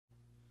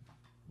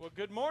Well,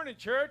 good morning,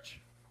 church.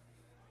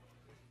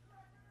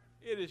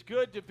 It is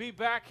good to be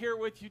back here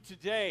with you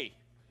today.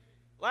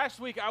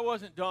 Last week, I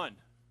wasn't done.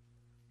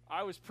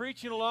 I was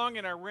preaching along,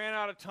 and I ran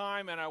out of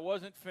time, and I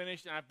wasn't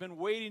finished, and I've been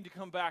waiting to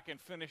come back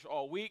and finish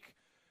all week,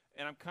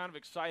 and I'm kind of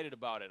excited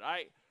about it.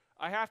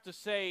 I have to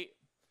say,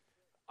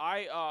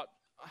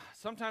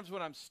 sometimes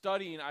when I'm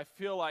studying, I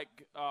feel like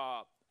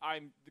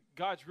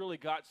God's really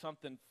got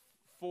something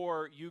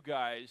for you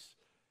guys,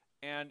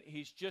 and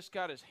he's just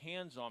got his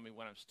hands on me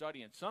when I'm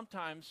studying.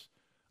 Sometimes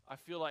I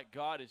feel like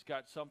God has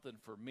got something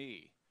for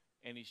me,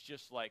 and he's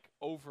just like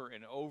over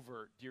and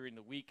over during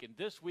the week. And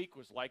this week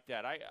was like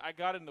that. I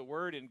got in the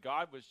Word, and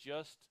God was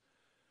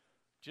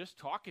just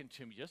talking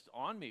to me, just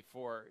on me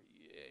for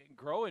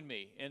growing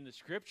me in the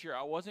Scripture.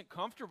 I wasn't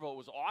comfortable. It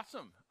was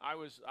awesome. I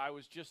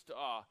was just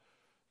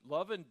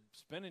loving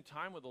spending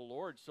time with the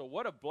Lord. So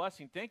what a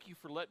blessing. Thank you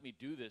for letting me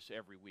do this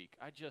every week.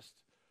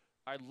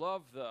 I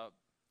love the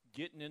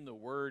getting in the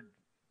Word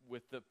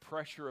with the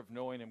pressure of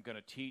knowing I'm going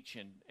to teach,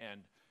 and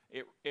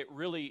it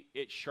really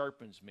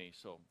sharpens me.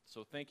 So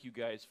thank you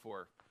guys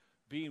for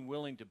being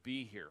willing to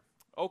be here.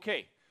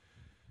 Okay,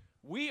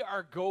 we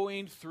are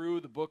going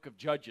through the book of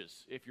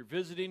Judges. If you're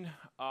visiting,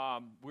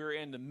 we're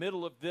in the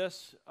middle of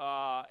this,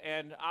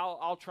 and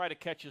I'll try to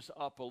catch us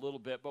up a little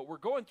bit. But we're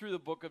going through the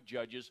book of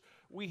Judges.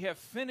 We have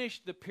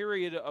finished the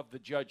period of the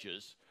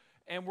Judges,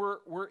 and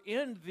we're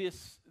in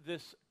this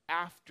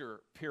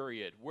after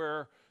period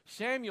where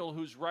Samuel,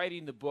 who's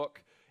writing the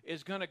book,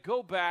 is going to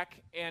go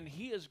back and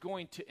he is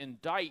going to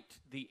indict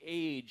the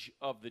age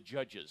of the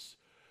judges.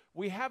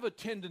 We have a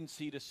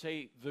tendency to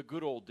say the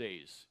good old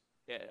days.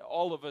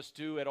 All of us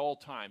do at all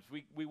times.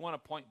 We want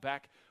to point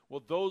back,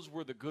 well, those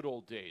were the good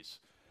old days.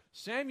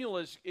 Samuel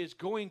is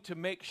going to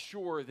make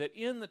sure that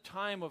in the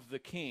time of the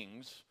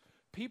kings,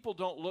 people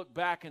don't look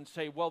back and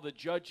say, well, the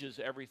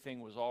judges, everything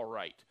was all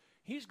right.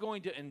 He's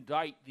going to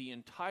indict the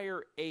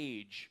entire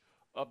age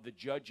of the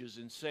judges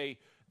and say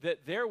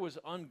that there was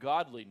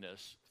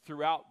ungodliness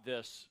throughout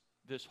this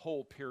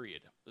whole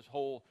period, this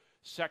whole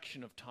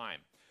section of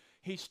time.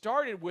 He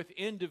started with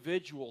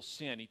individual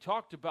sin. He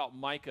talked about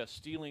Micah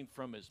stealing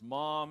from his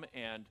mom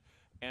and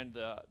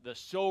the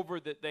silver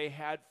that they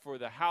had for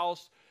the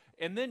house,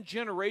 and then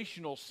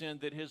generational sin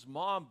that his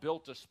mom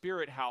built a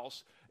spirit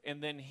house,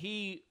 and then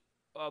he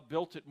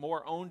built it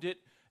more, owned it,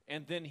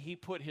 and then he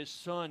put his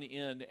son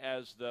in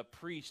as the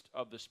priest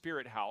of the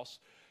spirit house.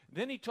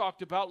 Then he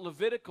talked about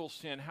Levitical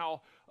sin,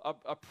 how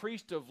a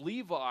priest of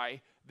Levi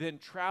then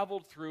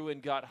traveled through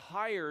and got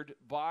hired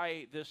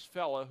by this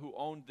fella who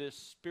owned this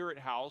spirit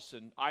house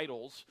and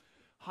idols,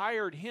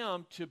 hired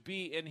him to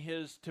be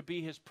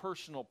his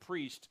personal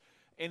priest.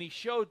 And he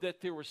showed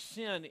that there was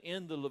sin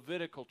in the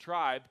Levitical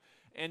tribe.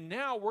 And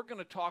now we're going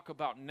to talk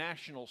about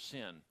national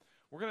sin.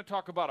 We're going to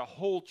talk about a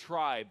whole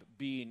tribe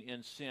being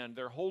in sin,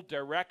 their whole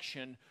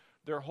direction,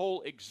 their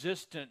whole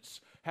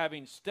existence,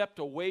 having stepped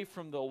away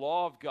from the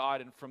law of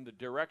God and from the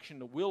direction,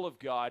 the will of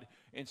God,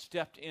 and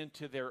stepped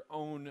into their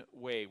own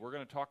way. We're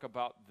going to talk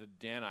about the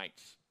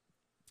Danites.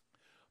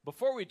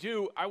 Before we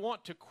do, I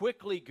want to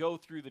quickly go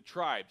through the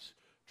tribes.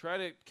 Try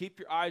to keep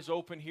your eyes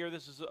open here.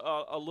 This is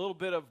a little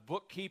bit of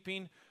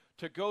bookkeeping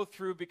to go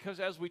through, because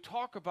as we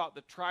talk about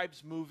the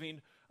tribes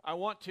moving, I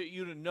want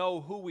you to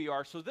know who we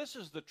are. So this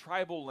is the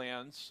tribal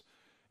lands,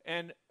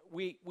 and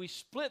we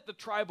split the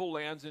tribal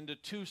lands into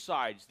two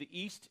sides, the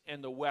east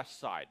and the west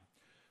side.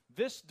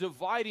 This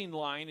dividing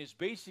line is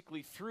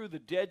basically through the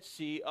Dead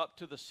Sea up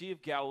to the Sea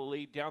of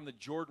Galilee down the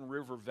Jordan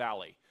River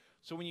Valley.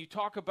 So when you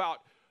talk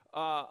about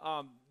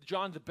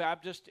John the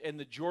Baptist and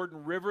the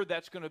Jordan River,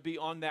 that's going to be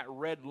on that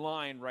red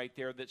line right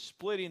there that's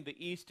splitting the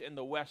east and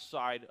the west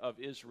side of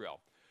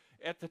Israel.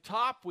 At the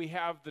top, we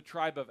have the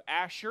tribe of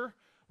Asher.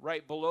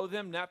 Right below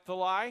them,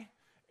 Naphtali.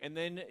 And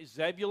then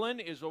Zebulun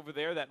is over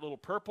there, that little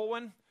purple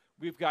one.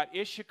 We've got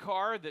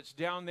Issachar that's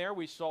down there.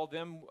 We saw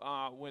them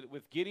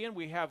with Gideon.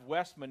 We have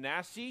West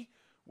Manasseh,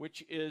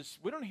 which is,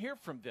 we don't hear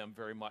from them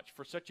very much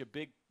for such a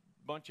big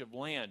bunch of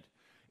land.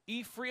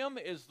 Ephraim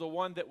is the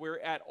one that we're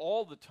at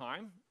all the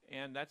time,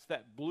 and that's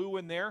that blue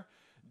one there.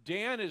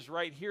 Dan is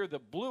right here, the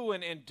blue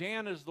one, and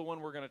Dan is the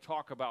one we're going to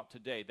talk about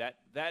today.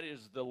 That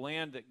is the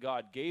land that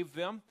God gave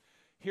them.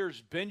 Here's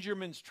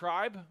Benjamin's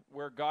tribe,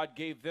 where God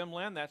gave them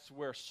land. That's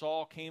where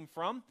Saul came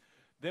from.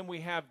 Then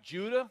we have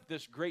Judah,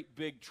 this great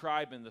big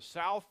tribe in the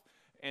south,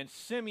 and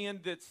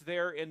Simeon that's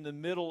there in the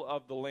middle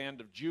of the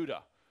land of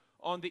Judah.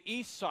 On the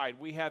east side,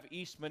 we have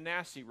East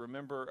Manasseh.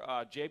 Remember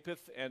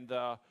Japheth and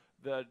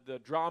the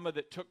drama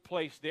that took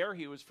place there.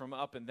 He was from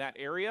up in that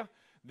area.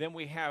 Then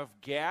we have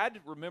Gad.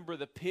 Remember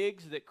the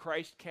pigs that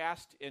Christ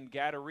cast in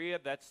Gadarea?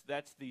 That's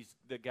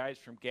the guys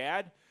from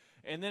Gad.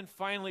 And then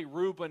finally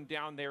Reuben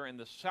down there in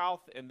the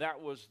south, and that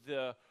was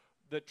the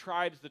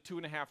tribes, the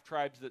 2.5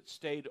 tribes that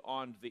stayed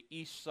on the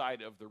east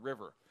side of the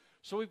river.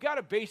 So we've got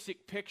a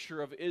basic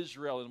picture of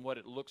Israel and what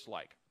it looks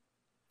like.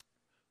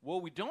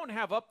 What we don't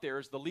have up there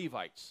is the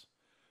Levites.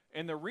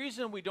 And the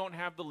reason we don't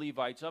have the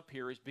Levites up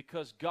here is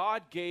because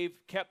God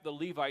kept the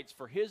Levites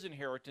for his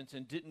inheritance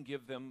and didn't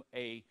give them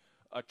a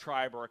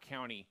tribe or a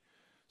county.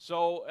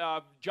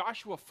 So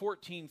Joshua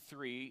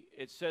 14:3,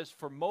 it says,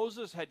 "For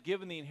Moses had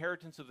given the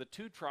inheritance of the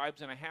 2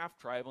 tribes and a half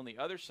tribe on the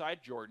other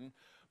side Jordan,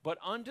 but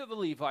unto the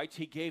Levites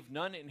he gave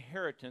none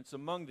inheritance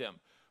among them.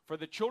 For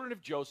the children of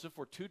Joseph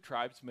were 2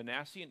 tribes,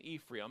 Manasseh and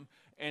Ephraim,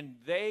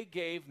 and they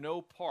gave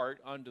no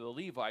part unto the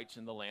Levites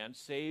in the land,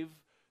 save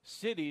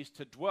cities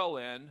to dwell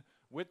in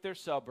with their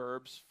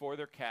suburbs for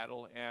their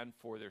cattle and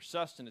for their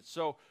sustenance."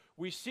 So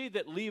we see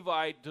that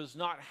Levi does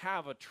not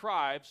have a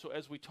tribe. So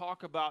as we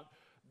talk about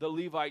the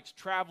Levites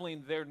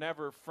traveling, they're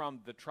never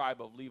from the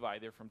tribe of Levi.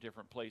 They're from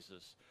different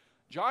places.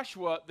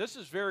 Joshua, this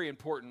is very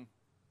important.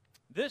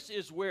 This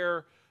is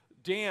where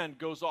Dan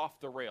goes off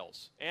the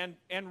rails, and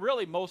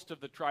really most of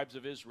the tribes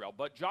of Israel.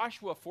 But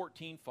Joshua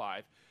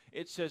 14:5,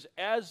 it says,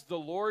 "As the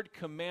Lord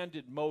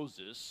commanded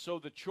Moses, so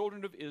the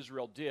children of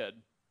Israel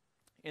did,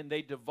 and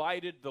they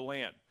divided the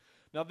land."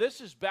 Now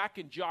this is back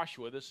in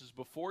Joshua. This is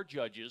before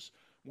Judges.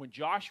 When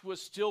Joshua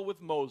was still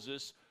with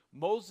Moses,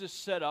 Moses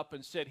set up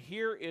and said,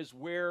 here is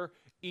where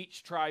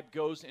each tribe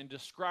goes, and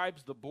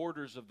describes the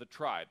borders of the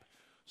tribe.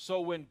 So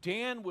when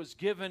Dan was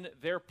given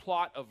their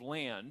plot of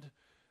land,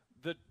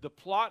 the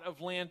plot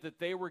of land that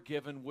they were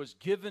given was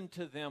given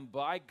to them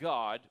by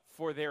God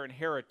for their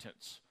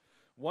inheritance.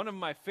 One of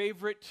my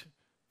favorite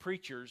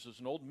preachers was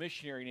an old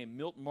missionary named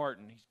Milton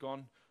Martin. He's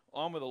gone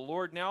on with the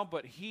Lord now,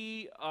 but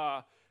he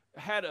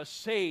had a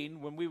saying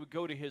when we would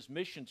go to his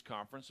missions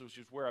conference, which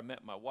is where I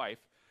met my wife.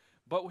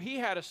 But he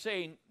had a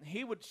saying.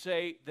 He would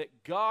say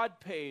that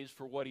God pays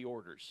for what he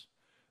orders.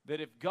 That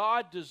if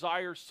God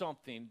desires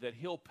something, that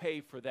he'll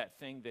pay for that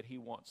thing that he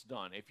wants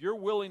done. If you're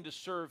willing to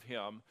serve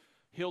him,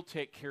 he'll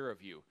take care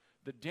of you.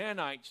 The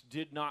Danites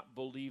did not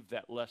believe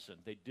that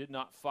lesson. They did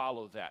not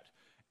follow that.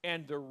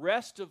 And the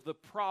rest of the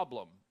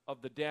problem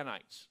of the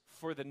Danites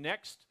for the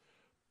next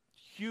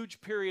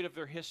huge period of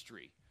their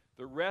history,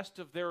 the rest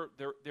of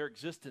their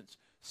existence,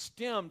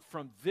 stemmed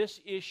from this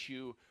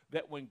issue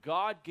that when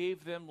God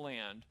gave them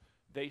land,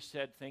 they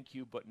said thank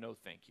you, but no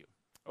thank you.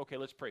 Okay,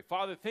 let's pray.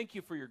 Father, thank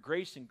you for your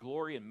grace and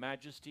glory and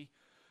majesty.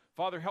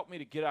 Father, help me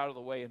to get out of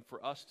the way and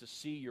for us to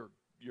see your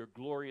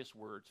glorious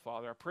words.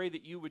 Father, I pray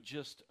that you would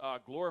just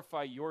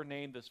glorify your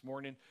name this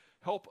morning.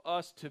 Help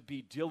us to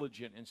be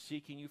diligent in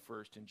seeking you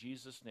first. In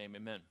Jesus' name,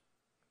 amen.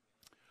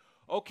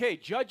 Okay,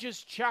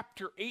 Judges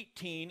chapter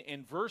 18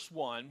 and verse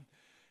 1.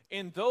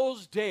 "In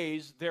those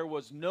days there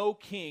was no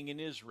king in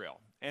Israel,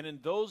 and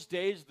in those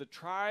days the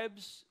tribe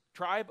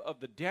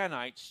of the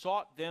Danites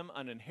sought them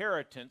an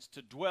inheritance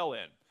to dwell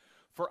in.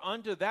 For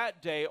unto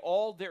that day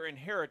all their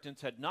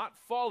inheritance had not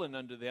fallen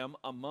unto them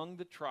among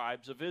the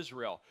tribes of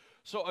Israel."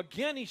 So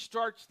again he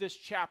starts this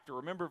chapter.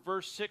 Remember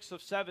verse 6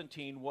 of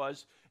 17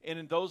 was, "And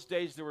in those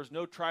days there was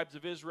no tribes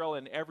of Israel,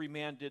 and every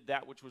man did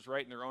that which was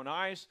right in their own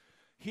eyes."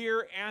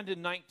 Here and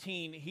in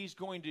 19 he's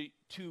going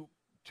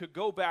to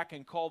go back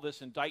and call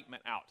this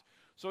indictment out.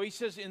 So he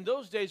says, in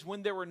those days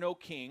when there were no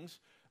kings,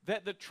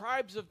 that the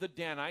tribes of the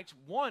Danites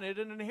wanted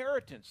an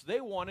inheritance.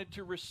 They wanted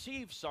to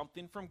receive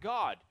something from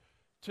God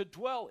to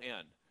dwell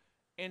in.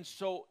 And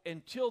so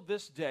until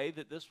this day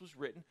that this was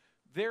written,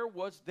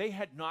 they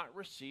had not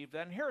received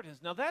that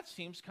inheritance. Now that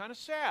seems kind of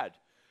sad.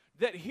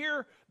 That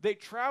here they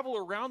travel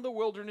around the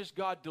wilderness.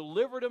 God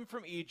delivered them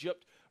from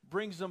Egypt,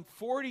 brings them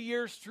 40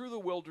 years through the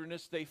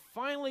wilderness. They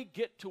finally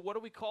get to, what do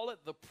we call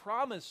it? The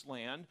promised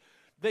land.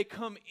 They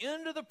come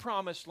into the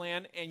promised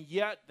land, and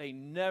yet they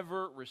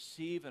never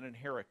receive an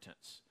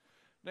inheritance.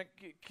 Now,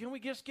 can we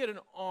just get an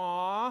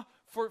aw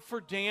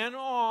for Dan?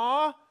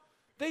 Aw.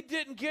 They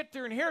didn't get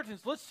their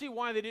inheritance. Let's see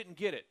why they didn't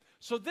get it.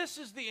 So this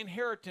is the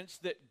inheritance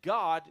that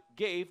God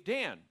gave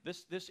Dan,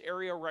 this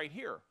area right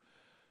here.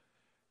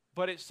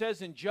 But it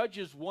says in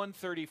Judges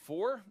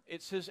 1:34,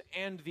 it says,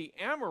 "And the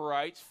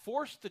Amorites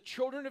forced the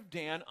children of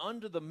Dan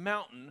unto the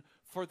mountain,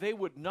 for they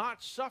would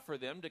not suffer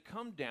them to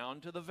come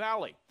down to the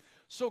valley."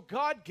 So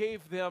God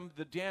gave them,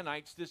 the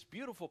Danites, this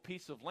beautiful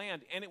piece of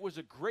land, and it was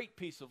a great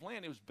piece of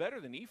land. It was better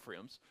than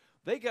Ephraim's.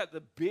 They got the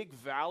big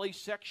valley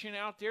section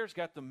out there. It's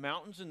got the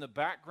mountains in the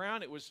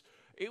background. It was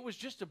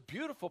just a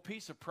beautiful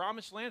piece of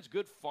promised land. It's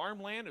good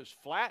farmland. It was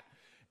flat.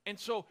 And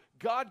so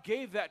God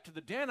gave that to the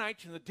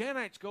Danites, and the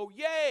Danites go,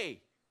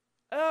 yay!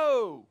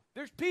 Oh,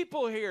 there's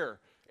people here.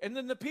 And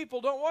then the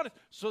people don't want it.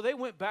 So they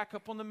went back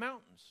up on the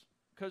mountains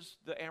because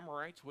the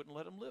Amorites wouldn't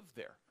let them live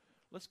there.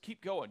 Let's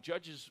keep going.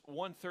 Judges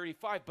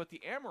 1:35. "But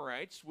the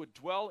Amorites would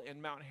dwell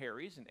in Mount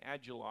Heres and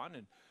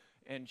Ajalon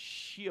and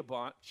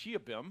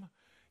Sheabim.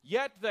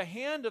 Yet the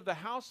hand of the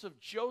house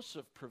of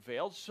Joseph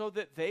prevailed, so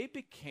that they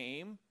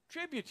became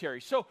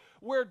tributary." So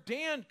where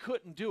Dan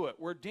couldn't do it,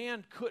 where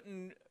Dan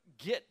couldn't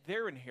get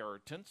their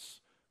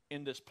inheritance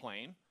in this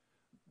plain,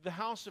 the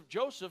house of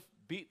Joseph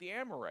beat the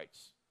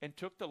Amorites and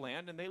took the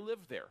land, and they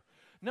lived there.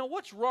 Now,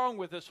 what's wrong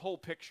with this whole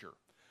picture?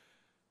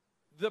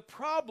 The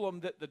problem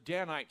that the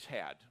Danites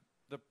had,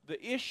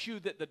 the issue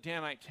that the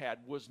Danites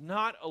had, was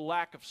not a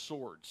lack of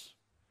swords.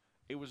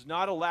 It was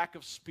not a lack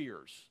of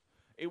spears.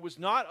 It was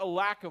not a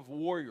lack of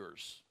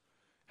warriors.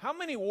 How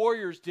many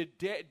warriors did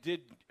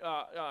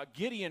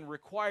Gideon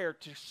require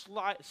to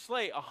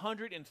slay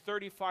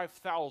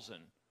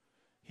 135,000?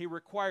 He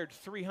required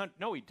 300.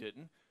 No, he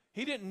didn't.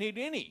 He didn't need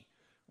any.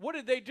 What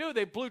did they do?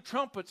 They blew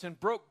trumpets and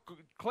broke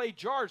clay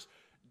jars.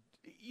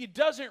 It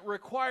doesn't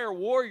require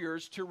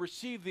warriors to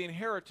receive the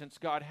inheritance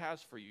God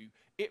has for you.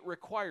 It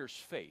requires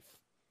faith.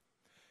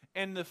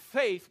 And the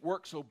faith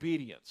works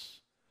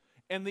obedience.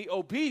 And the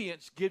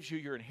obedience gives you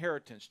your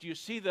inheritance. Do you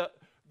see the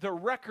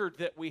record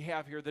that we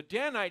have here? The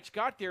Danites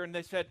got there and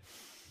they said,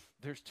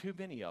 there's too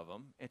many of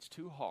them. It's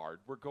too hard.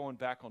 We're going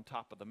back on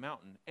top of the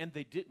mountain. And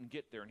they didn't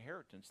get their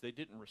inheritance. They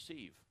didn't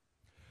receive.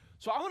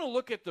 So I want to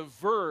look at the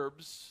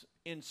verbs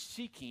in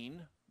seeking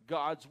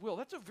God's will.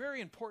 That's a very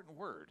important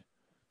word,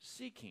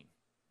 seeking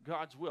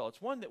God's will.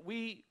 It's one that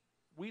we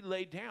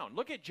laid down.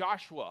 Look at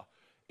Joshua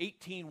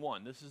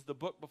 18:1. This is the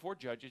book before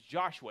Judges,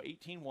 Joshua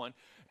 18:1.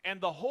 And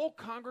the whole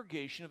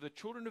congregation of the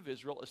children of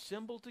Israel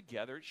assembled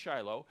together at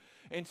Shiloh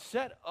and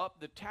set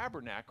up the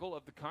tabernacle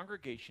of the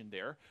congregation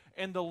there,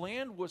 and the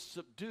land was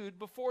subdued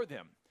before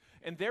them.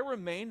 And there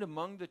remained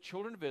among the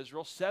children of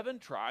Israel 7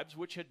 tribes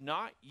which had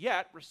not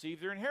yet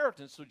received their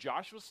inheritance. So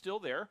Joshua's still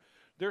there.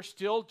 They're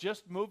still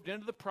just moved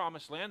into the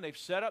promised land. They've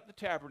set up the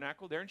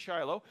tabernacle there in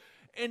Shiloh.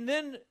 And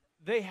then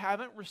they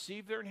haven't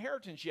received their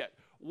inheritance yet.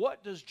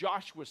 What does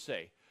Joshua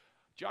say?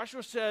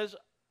 Joshua says,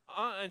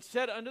 and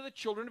said unto the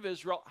children of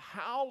Israel,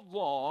 how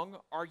long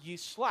are ye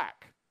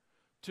slack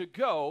to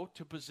go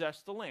to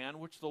possess the land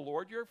which the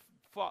Lord your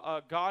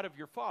God of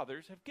your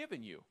fathers have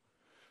given you?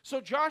 So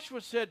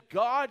Joshua said,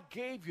 God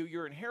gave you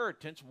your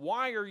inheritance.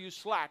 Why are you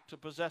slack to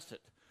possess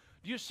it?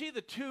 Do you see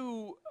the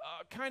two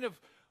kind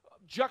of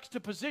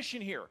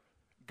juxtaposition here?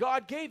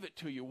 God gave it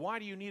to you. Why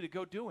do you need to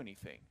go do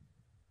anything?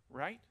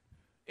 Right?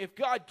 If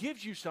God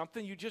gives you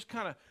something, you just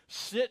kind of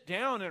sit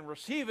down and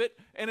receive it,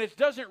 and it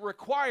doesn't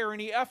require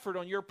any effort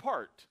on your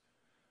part.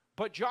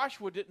 But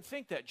Joshua didn't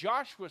think that.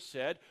 Joshua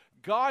said,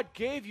 God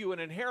gave you an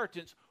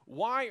inheritance.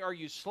 Why are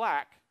you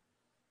slack?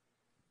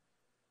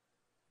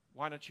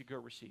 Why don't you go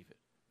receive it?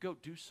 Go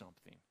do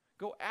something.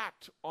 Go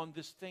act on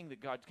this thing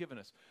that God's given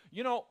us.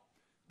 You know,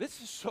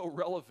 this is so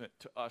relevant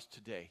to us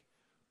today.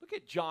 Look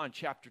at John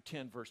chapter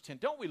 10, verse 10.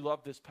 Don't we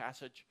love this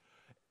passage?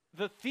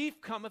 The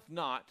thief cometh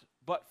not,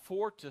 but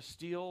for to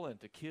steal and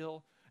to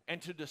kill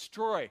and to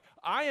destroy.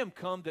 I am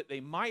come that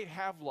they might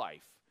have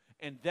life,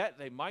 and that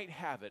they might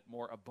have it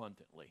more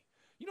abundantly.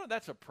 You know,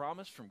 that's a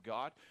promise from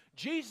God.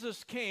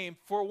 Jesus came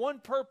for one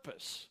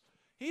purpose.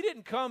 He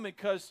didn't come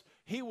because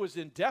he was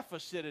in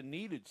deficit and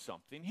needed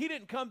something. He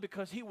didn't come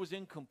because he was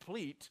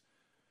incomplete.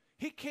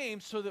 He came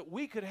so that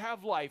we could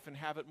have life and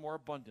have it more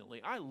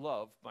abundantly. I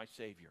love my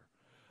Savior.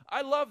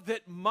 I love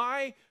that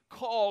my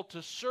call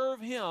to serve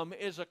him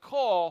is a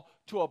call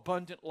to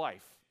abundant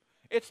life.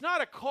 It's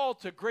not a call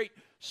to great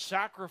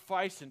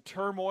sacrifice and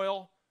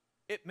turmoil.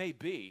 It may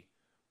be,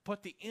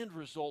 but the end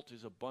result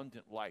is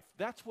abundant life.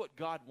 That's what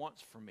God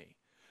wants for me.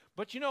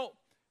 But you know,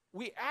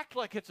 we act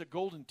like it's a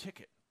golden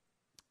ticket.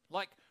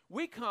 Like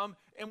we come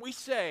and we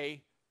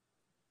say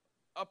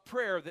a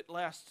prayer that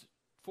lasts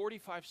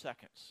 45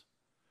 seconds.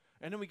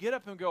 And then we get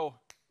up and go,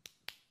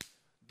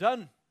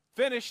 done,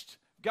 finished,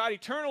 got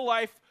eternal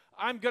life.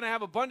 I'm going to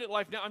have abundant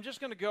life now. I'm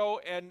just going to go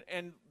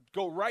and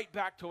go right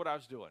back to what I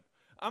was doing.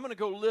 I'm going to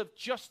go live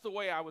just the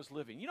way I was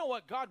living. You know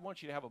what? God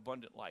wants you to have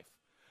abundant life.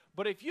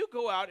 But if you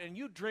go out and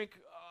you drink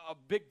a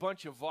big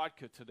bunch of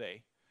vodka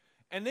today,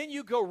 and then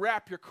you go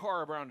wrap your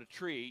car around a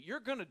tree, you're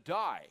going to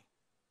die.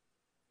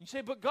 You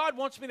say, but God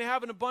wants me to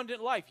have an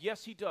abundant life.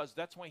 Yes, he does.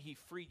 That's why he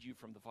freed you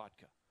from the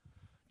vodka.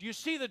 Do you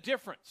see the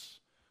difference?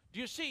 Do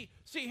you see,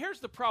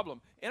 here's the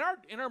problem. In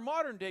our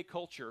modern day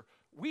culture,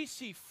 we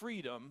see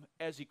freedom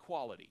as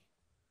equality,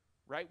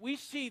 right? We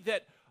see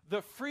that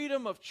the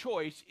freedom of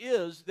choice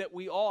is that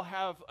we all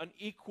have an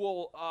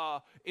equal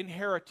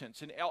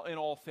inheritance in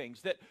all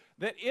things.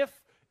 That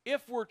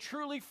if we're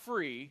truly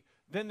free,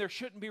 then there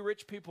shouldn't be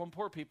rich people and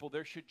poor people.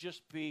 There should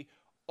just be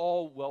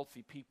all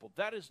wealthy people.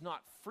 That is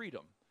not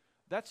freedom.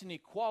 That's an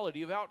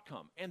equality of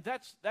outcome. And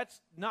that's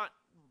not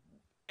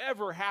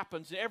ever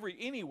happens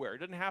anywhere.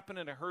 It doesn't happen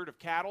in a herd of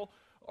cattle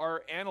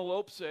or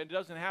antelopes. And it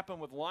doesn't happen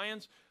with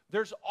lions.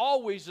 There's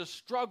always a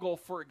struggle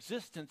for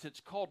existence. It's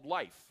called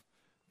life.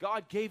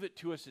 God gave it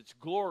to us. It's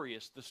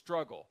glorious, the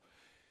struggle.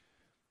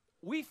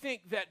 We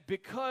think that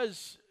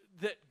because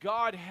that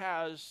God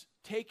has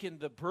taken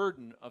the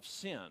burden of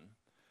sin,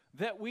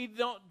 that we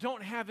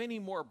don't have any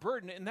more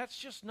burden, and that's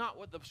just not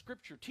what the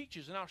Scripture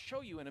teaches, and I'll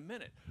show you in a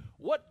minute.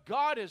 What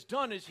God has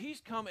done is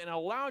he's come and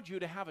allowed you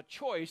to have a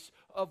choice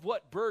of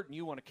what burden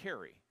you want to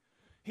carry.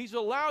 He's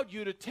allowed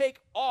you to take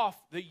off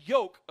the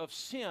yoke of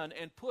sin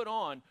and put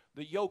on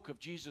the yoke of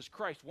Jesus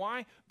Christ.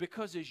 Why?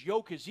 Because his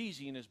yoke is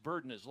easy and his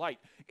burden is light.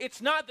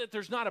 It's not that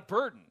there's not a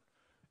burden.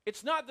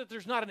 It's not that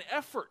there's not an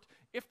effort.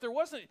 If there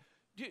wasn't,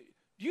 do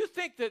you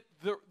think that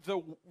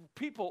the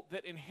people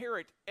that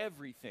inherit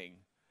everything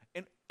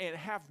and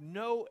have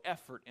no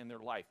effort in their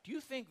life, do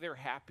you think they're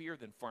happier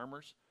than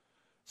farmers?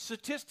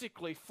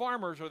 Statistically,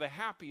 farmers are the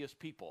happiest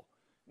people.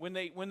 When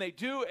they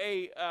do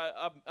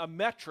a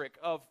metric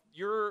of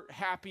your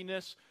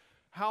happiness,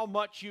 how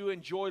much you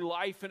enjoy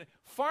life, and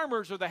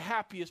farmers are the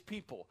happiest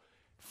people.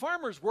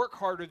 Farmers work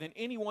harder than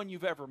anyone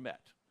you've ever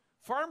met.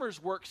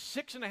 Farmers work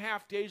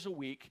 6.5 days a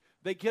week.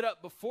 They get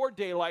up before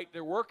daylight.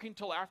 They're working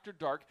till after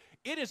dark.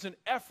 It is an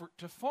effort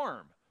to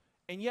farm,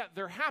 and yet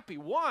they're happy.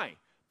 Why?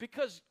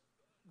 Because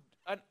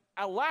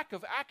a lack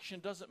of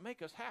action doesn't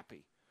make us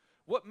happy.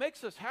 What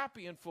makes us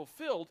happy and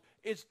fulfilled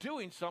is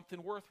doing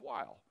something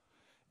worthwhile.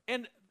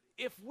 And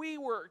if we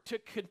were to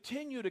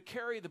continue to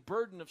carry the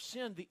burden of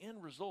sin, the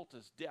end result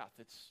is death.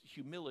 It's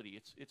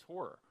humility. It's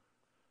horror.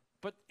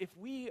 But if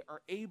we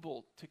are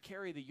able to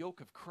carry the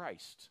yoke of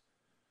Christ,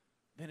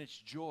 then it's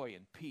joy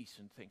and peace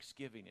and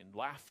thanksgiving and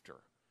laughter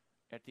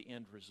at the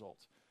end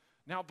result.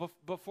 Now,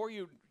 before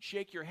you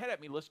shake your head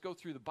at me, let's go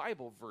through the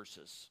Bible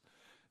verses.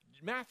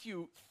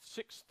 Matthew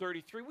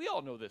 6:33, we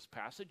all know this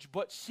passage,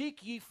 but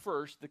seek ye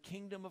first the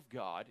kingdom of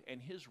God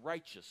and his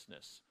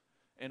righteousness,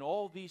 and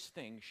all these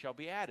things shall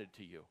be added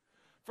to you.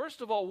 First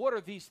of all, what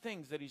are these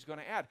things that he's going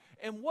to add?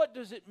 And what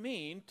does it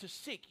mean to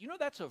seek? You know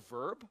that's a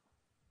verb.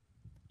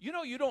 You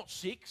know you don't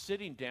seek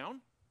sitting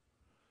down.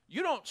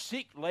 You don't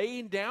seek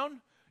laying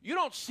down. You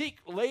don't seek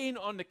laying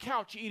on the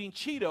couch eating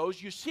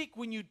Cheetos. You seek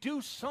when you do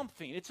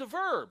something. It's a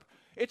verb.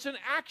 It's an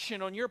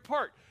action on your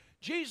part.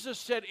 Jesus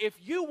said, if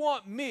you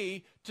want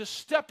me to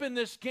step in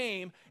this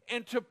game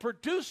and to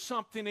produce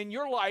something in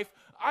your life,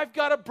 I've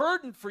got a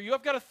burden for you.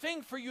 I've got a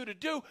thing for you to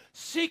do.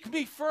 Seek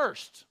me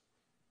first.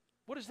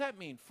 What does that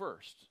mean,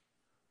 first?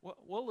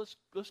 Well,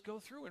 let's go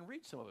through and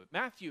read some of it.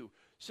 Matthew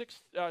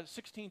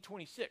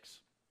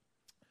 16:26.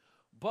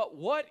 But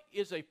what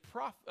is a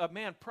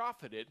man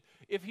profited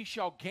if he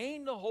shall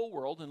gain the whole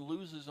world and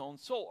lose his own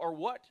soul? Or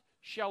what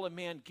shall a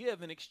man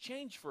give in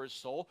exchange for his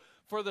soul?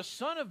 For the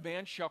Son of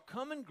Man shall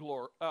come in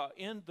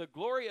the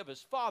glory of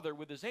his Father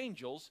with his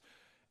angels,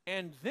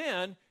 and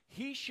then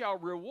he shall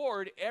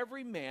reward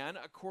every man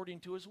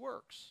according to his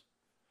works.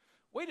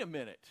 Wait a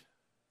minute.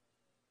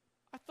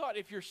 I thought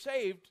if you're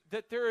saved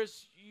that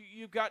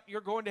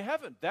you're going to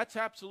heaven. That's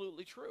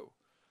absolutely true.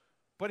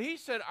 But he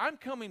said, I'm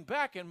coming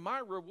back and my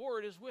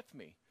reward is with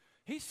me.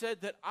 He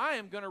said that I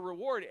am going to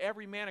reward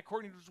every man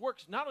according to his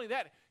works. Not only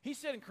that, he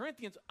said in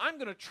Corinthians, I'm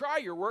going to try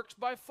your works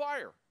by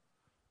fire.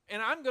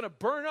 And I'm going to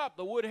burn up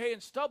the wood, hay,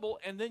 and stubble,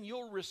 and then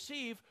you'll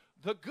receive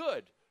the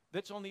good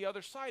that's on the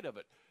other side of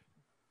it.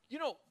 You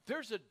know,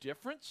 there's a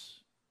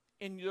difference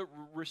in the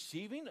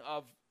receiving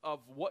of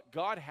what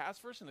God has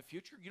for us in the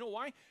future. You know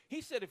why?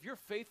 He said if you're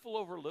faithful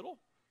over little,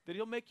 that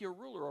he'll make you a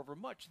ruler over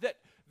much. That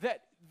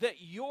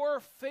your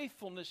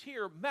faithfulness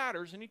here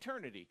matters in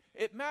eternity.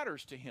 It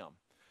matters to him.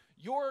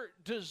 Your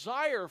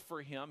desire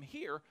for him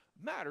here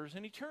matters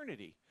in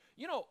eternity.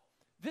 You know,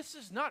 this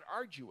is not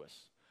arduous.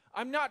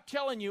 I'm not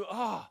telling you,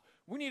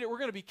 we're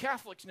going to be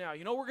Catholics now.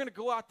 You know, we're going to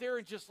go out there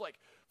and just like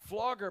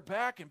flog our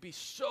back and be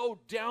so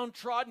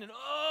downtrodden and,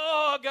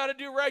 I got to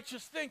do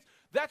righteous things.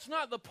 That's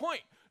not the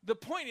point. The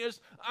point is,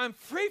 I'm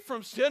free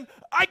from sin.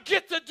 I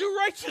get to do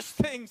righteous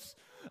things.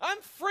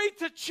 I'm free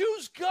to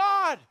choose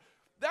God.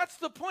 That's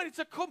the point. It's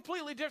a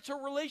completely different, it's a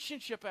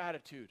relationship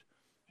attitude.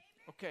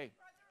 Okay,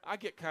 I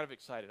get kind of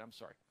excited. I'm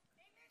sorry.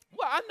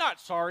 Well, I'm not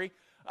sorry.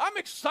 I'm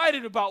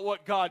excited about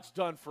what God's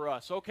done for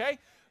us, okay?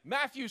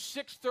 Matthew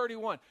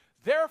 6:31.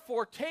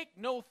 Therefore, take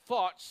no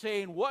thought,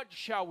 saying, what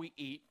shall we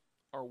eat,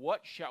 or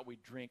what shall we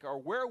drink, or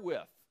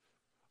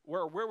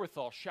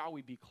wherewithal shall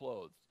we be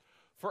clothed?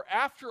 For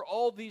after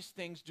all these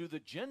things do the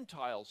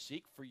Gentiles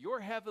seek, for your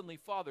heavenly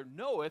Father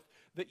knoweth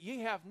that ye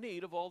have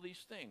need of all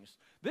these things.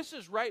 This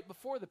is right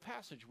before the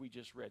passage we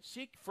just read.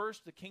 Seek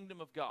first the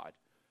kingdom of God.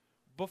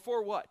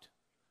 Before what?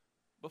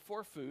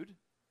 Before food,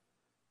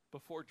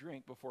 before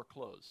drink, before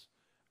clothes.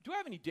 Do I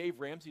have any Dave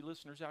Ramsey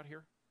listeners out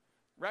here?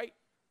 Right?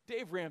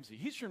 Dave Ramsey.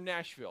 He's from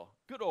Nashville.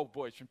 Good old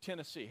boys from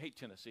Tennessee. Hate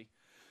Tennessee.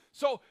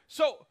 So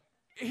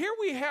here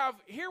we have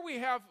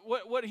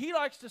what he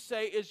likes to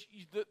say is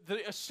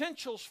the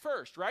essentials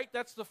first, right?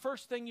 That's the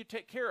first thing you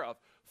take care of.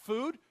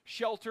 Food,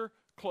 shelter,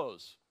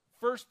 clothes.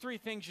 First three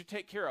things you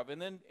take care of,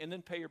 and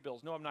then pay your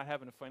bills. No, I'm not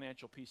having a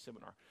financial peace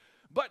seminar.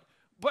 But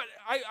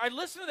I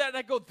listen to that and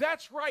I go,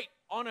 that's right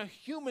on a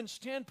human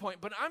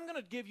standpoint, but I'm going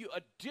to give you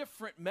a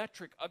different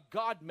metric, a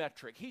God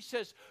metric. He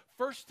says,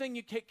 first thing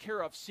you take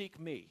care of, seek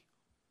me.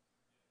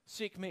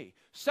 Seek me.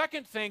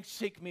 Second thing,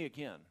 seek me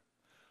again.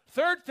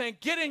 Third thing,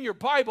 get in your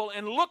Bible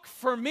and look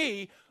for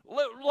me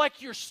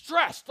like you're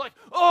stressed, like,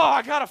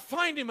 I got to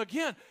find him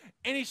again.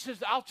 And he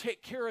says, I'll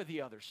take care of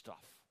the other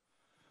stuff.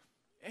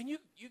 And you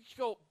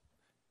go,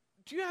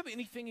 do you have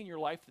anything in your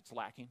life that's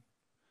lacking?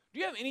 Do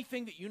you have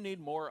anything that you need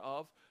more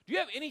of? Do you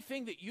have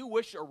anything that you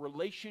wish, a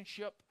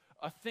relationship,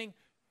 a thing?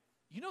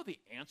 You know the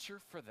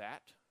answer for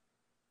that?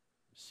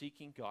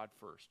 Seeking God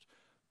first.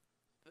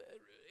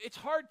 It's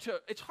hard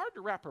to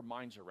wrap our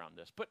minds around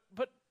this,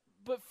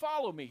 but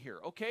follow me here,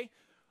 okay?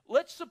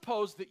 Let's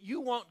suppose that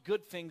you want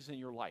good things in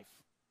your life.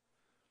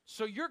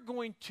 So you're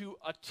going to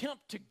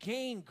attempt to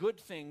gain good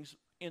things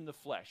in the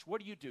flesh.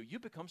 What do? You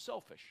become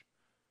selfish.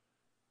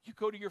 You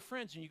go to your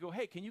friends and you go,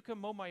 hey, can you come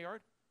mow my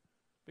yard?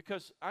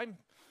 Because I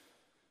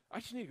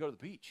just need to go to the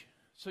beach.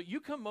 So you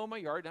come mow my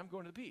yard and I'm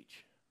going to the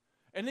beach.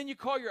 And then you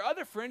call your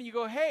other friend and you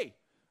go, hey,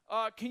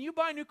 can you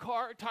buy new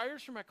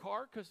tires for my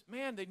car? Because,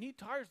 man, they need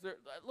tires.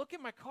 Look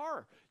at my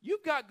car.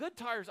 You've got good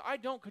tires. I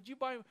don't. Could you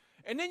buy?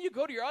 And then you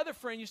go to your other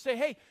friend, you say,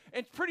 hey,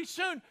 and pretty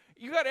soon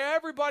you got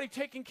everybody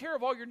taking care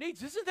of all your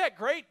needs. Isn't that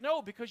great?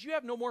 No, because you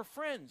have no more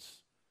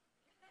friends.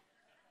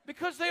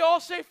 Because they all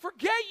say,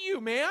 forget you,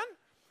 man.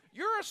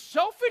 You're a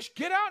selfish.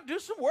 Get out and do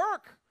some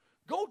work.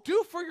 Go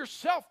do for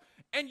yourself.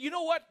 And you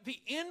know what? The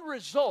end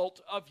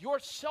result of your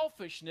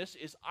selfishness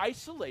is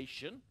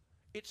isolation,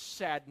 it's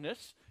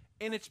sadness,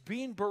 and it's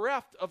being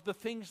bereft of the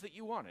things that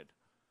you wanted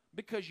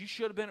because you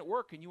should have been at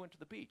work and you went to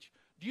the beach.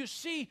 Do you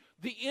see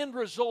the end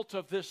result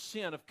of this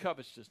sin of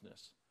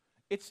covetousness?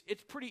 It's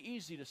pretty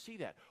easy to see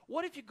that.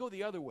 What if you go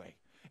the other way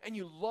and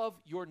you love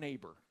your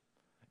neighbor?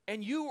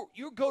 And you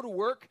go to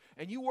work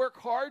and you work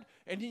hard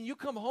and then you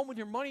come home with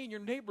your money and your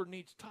neighbor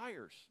needs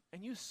tires.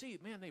 And you see,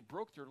 man, they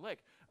broke their leg.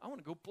 I want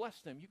to go bless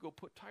them. You go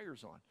put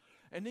tires on.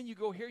 And then you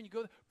go here and you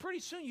go there. Pretty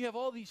soon you have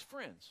all these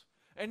friends.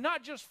 And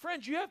not just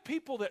friends, you have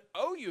people that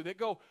owe you that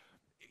go,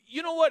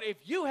 you know what, if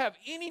you have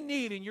any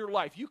need in your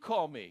life, you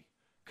call me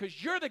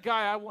because you're the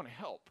guy I want to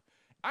help.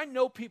 I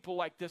know people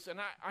like this, and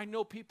I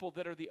know people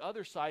that are the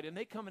other side, and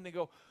they come and they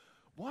go,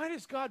 why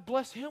does God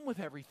bless him with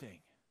everything?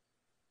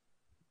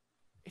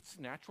 It's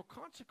a natural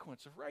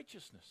consequence of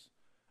righteousness.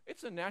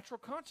 It's a natural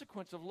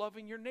consequence of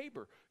loving your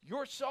neighbor.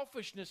 Your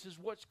selfishness is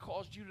what's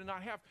caused you to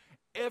not have.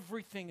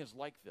 Everything is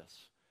like this.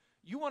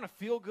 You want to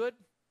feel good?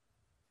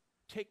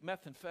 Take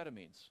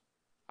methamphetamines.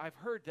 I've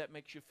heard that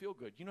makes you feel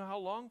good. You know how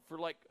long? For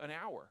like an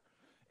hour.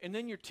 And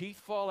then your teeth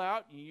fall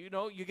out. You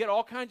know, you get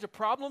all kinds of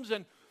problems,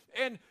 and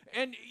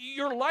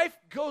your life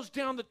goes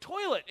down the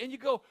toilet. And you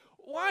go,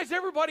 why is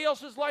everybody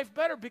else's life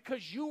better?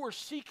 Because you were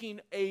seeking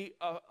a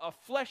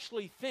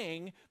fleshly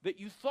thing that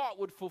you thought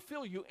would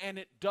fulfill you, and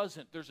it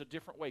doesn't. There's a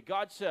different way.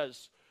 God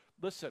says,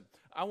 listen,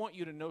 I want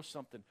you to know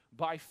something.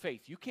 By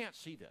faith, you can't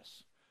see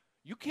this.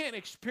 You can't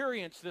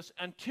experience this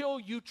until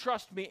you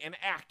trust me and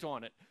act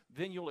on it.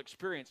 Then you'll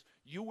experience.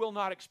 You will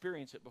not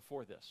experience it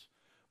before this.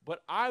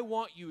 But I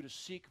want you to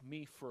seek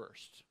me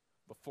first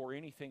before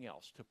anything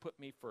else, to put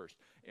me first.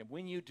 And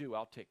when you do,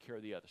 I'll take care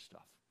of the other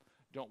stuff.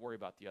 Don't worry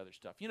about the other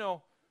stuff. You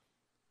know,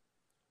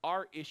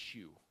 our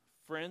issue,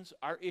 friends,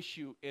 our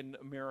issue in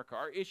America,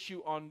 our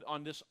issue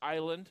on this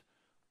island,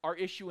 our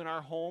issue in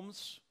our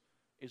homes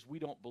is we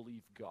don't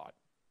believe God.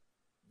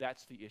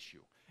 That's the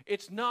issue.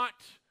 It's not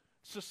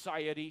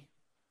society.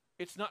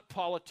 It's not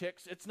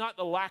politics. It's not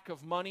the lack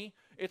of money.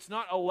 It's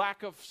not a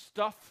lack of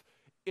stuff.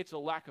 It's a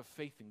lack of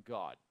faith in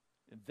God.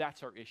 And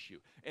that's our issue.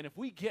 And if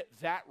we get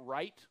that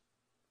right,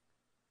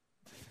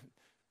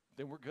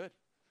 then we're good.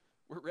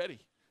 We're ready.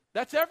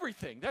 That's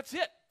everything. That's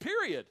it.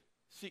 Period.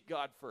 Seek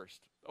God first.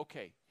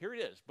 Okay, here it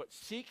is. But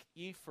seek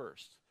ye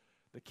first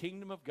the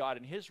kingdom of God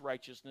and his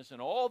righteousness,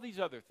 and all these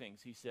other things,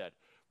 he said,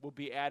 will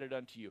be added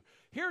unto you.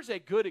 Here's a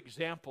good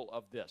example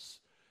of this.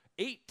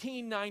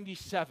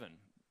 1897,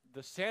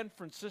 the San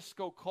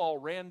Francisco Call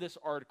ran this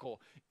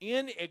article,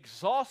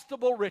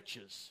 Inexhaustible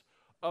Riches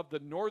of the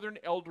Northern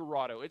El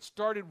Dorado. It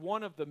started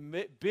one of the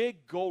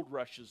big gold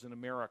rushes in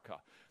America.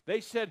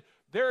 They said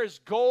there is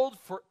gold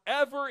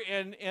forever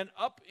and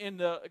up in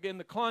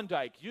the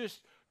Klondike. You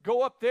just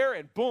go up there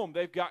and boom,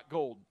 they've got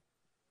gold.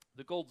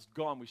 The gold's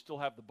gone. We still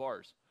have the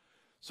bars.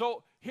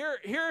 So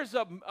here's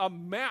a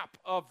map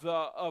of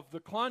the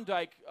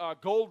Klondike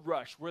gold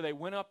rush where they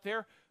went up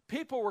there.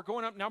 People were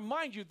going up. Now,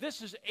 mind you, this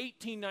is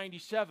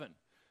 1897.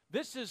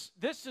 This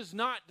is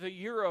not the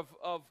year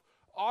of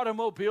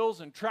automobiles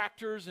and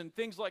tractors and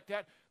things like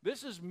that.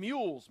 This is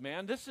mules,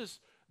 man. This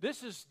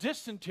is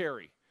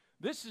dysentery.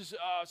 This is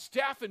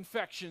staph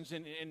infections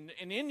and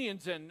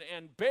Indians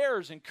and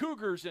bears and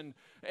cougars and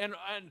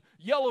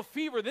yellow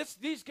fever.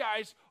 These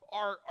guys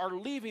are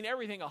leaving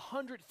everything,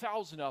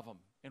 100,000 of them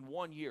in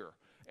 1 year.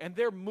 And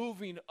they're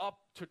moving up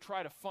to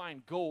try to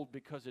find gold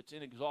because it's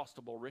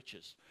inexhaustible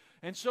riches.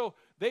 And so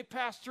they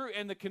passed through,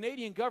 and the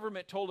Canadian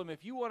government told them,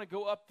 if you want to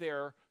go up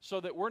there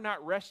so that we're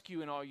not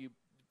rescuing all you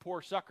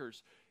poor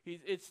suckers,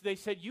 they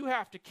said you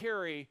have to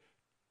carry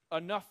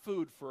enough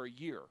food for a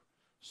year.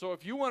 So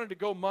if you wanted to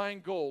go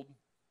mine gold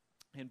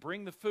and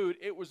bring the food,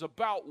 it was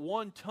about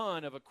 1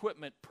 ton of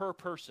equipment per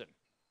person.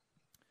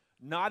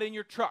 Not in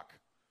your truck,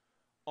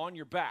 on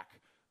your back.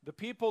 The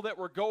people that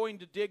were going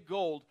to dig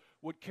gold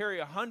would carry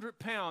 100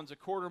 pounds a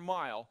quarter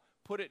mile,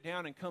 put it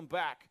down and come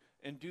back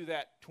and do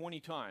that 20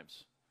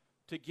 times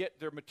to get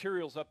their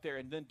materials up there,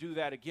 and then do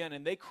that again.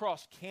 And they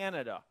crossed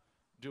Canada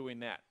doing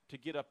that to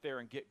get up there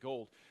and get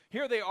gold.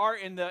 Here they are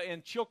in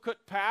Chilkoot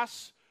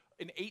Pass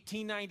in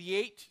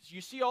 1898.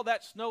 You see all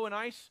that snow and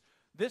ice?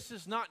 This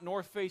is not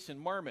North Face and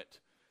Marmot.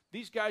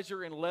 These guys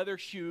are in leather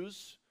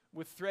shoes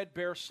with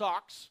threadbare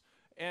socks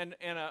and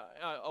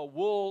a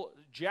wool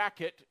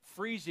jacket,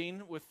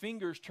 freezing with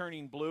fingers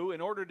turning blue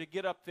in order to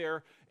get up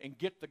there and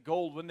get the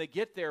gold. When they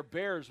get there,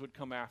 bears would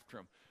come after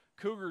them.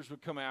 Cougars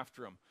would come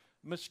after them.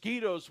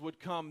 Mosquitoes would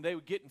come. They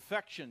would get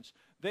infections.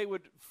 They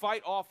would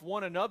fight off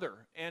one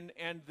another and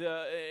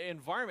the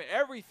environment,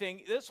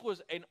 everything. This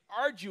was an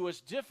arduous,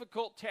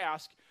 difficult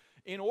task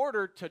in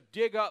order to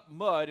dig up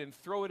mud and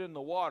throw it in the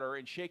water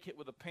and shake it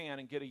with a pan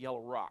and get a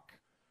yellow rock.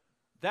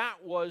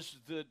 That was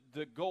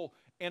the goal.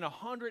 And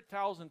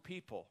 100,000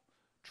 people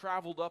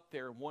traveled up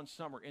there in one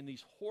summer in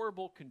these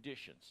horrible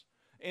conditions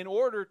in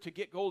order to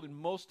get gold, and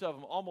most of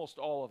them, almost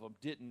all of them,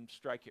 didn't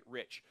strike it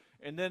rich.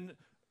 And then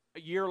a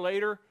year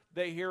later,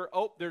 they hear,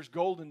 oh, there's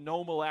gold in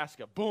Nome,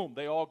 Alaska. Boom,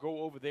 they all go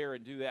over there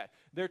and do that.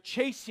 They're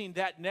chasing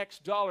that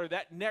next dollar,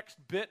 that next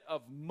bit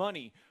of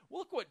money.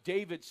 Look what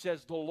David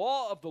says, the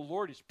law of the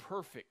Lord is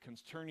perfect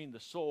concerning the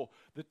soul.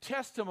 The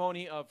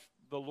testimony of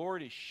the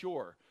Lord is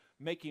sure,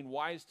 making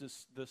wise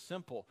the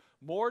simple.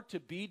 More to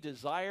be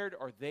desired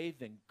are they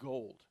than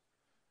gold,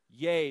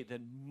 yea,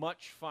 than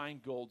much fine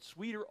gold,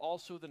 sweeter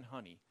also than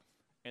honey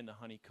and the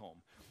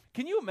honeycomb.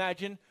 Can you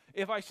imagine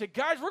if I said,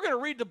 guys, we're going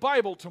to read the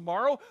Bible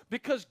tomorrow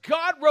because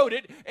God wrote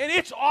it and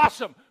it's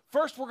awesome.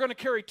 First, we're going to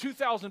carry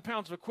 2,000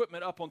 pounds of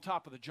equipment up on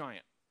top of the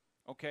giant,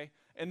 okay?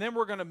 And then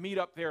we're going to meet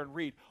up there and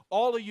read.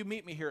 All of you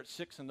meet me here at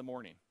 6 in the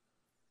morning.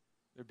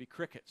 There'd be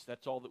crickets.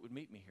 That's all that would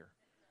meet me here.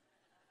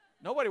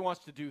 Nobody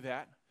wants to do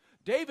that.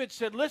 David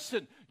said,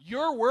 listen,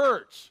 your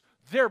words,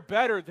 they're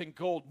better than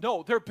gold.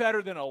 No, they're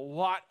better than a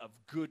lot of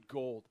good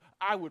gold.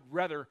 I would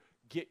rather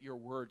get your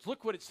words.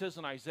 Look what it says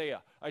in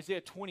Isaiah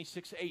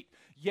 26:8.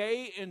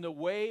 Yea, in the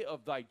way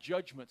of thy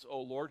judgments,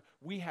 O Lord,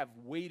 we have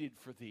waited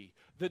for thee.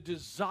 The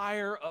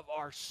desire of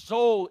our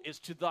soul is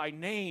to thy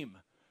name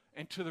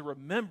and to the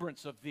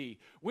remembrance of thee.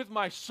 With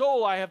my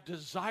soul I have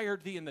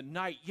desired thee in the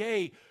night.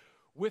 Yea,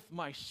 with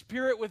my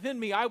spirit within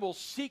me I will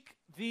seek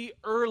thee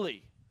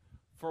early.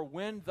 For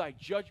when thy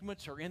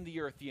judgments are in the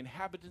earth, the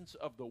inhabitants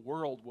of the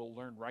world will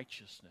learn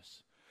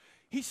righteousness.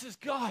 He says,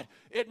 God,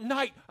 at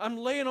night, I'm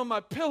laying on my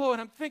pillow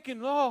and I'm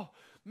thinking, oh,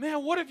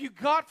 man, what have you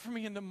got for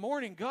me in the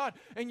morning, God?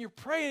 And you're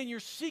praying and you're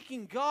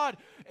seeking God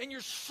and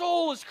your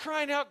soul is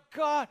crying out,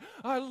 God,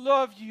 I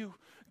love you.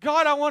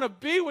 God, I want to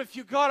be with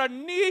you. God, I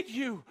need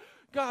you.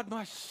 God,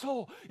 my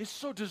soul is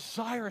so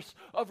desirous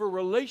of a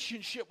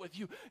relationship with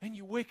you. And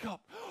you wake up,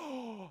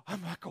 oh,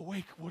 I'm like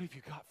awake. What have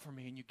you got for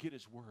me? And you get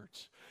his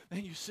words.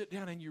 Then you sit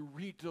down and you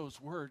read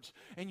those words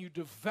and you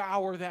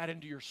devour that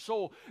into your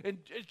soul. And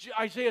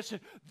Isaiah said,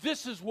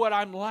 this is what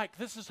I'm like.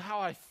 This is how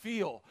I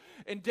feel.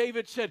 And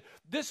David said,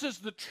 this is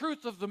the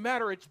truth of the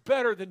matter. It's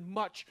better than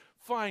much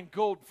fine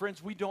gold.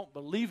 Friends, we don't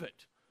believe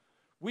it.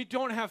 We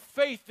don't have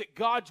faith that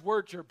God's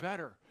words are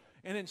better.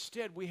 And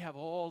instead, we have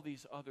all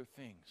these other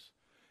things.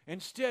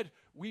 Instead,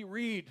 we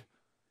read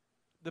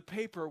the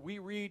paper, we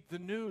read the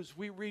news,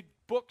 we read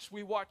books,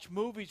 we watch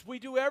movies, we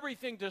do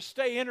everything to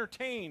stay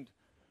entertained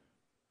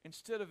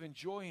instead of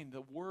enjoying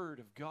the Word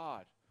of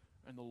God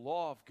and the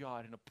law of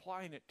God and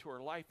applying it to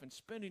our life and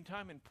spending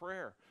time in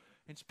prayer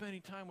and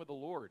spending time with the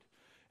Lord.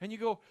 And you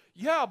go,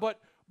 yeah, but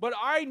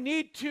I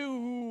need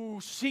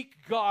to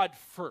seek God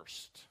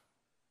first.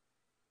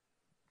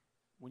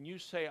 When you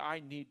say I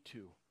need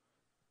to,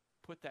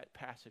 put that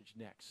passage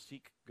next,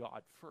 seek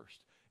God first.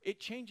 It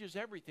changes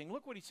everything.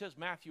 Look what he says,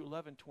 Matthew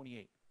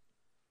 11:28.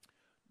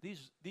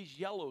 These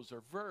yellows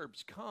are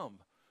verbs. Come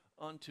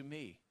unto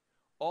me,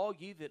 all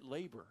ye that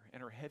labor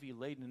and are heavy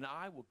laden, and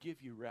I will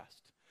give you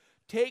rest.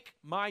 Take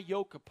my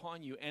yoke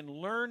upon you and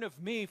learn of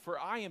me, for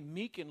I am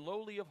meek and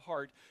lowly of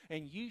heart,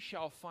 and ye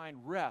shall find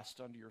rest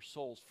unto your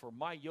souls. For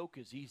my yoke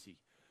is easy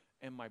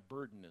and my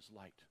burden is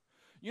light.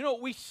 You know,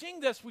 we sing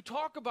this, we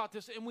talk about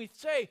this, and we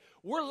say,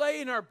 we're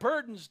laying our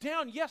burdens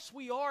down. Yes,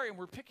 we are, and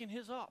we're picking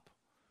his up.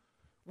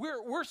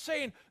 We're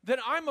saying that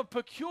I'm a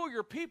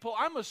peculiar people.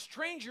 I'm a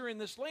stranger in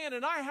this land,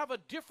 and I have a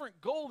different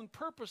goal and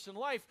purpose in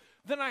life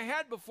than I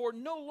had before.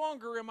 No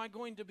longer am I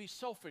going to be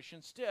selfish.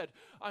 Instead,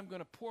 I'm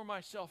going to pour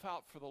myself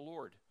out for the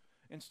Lord.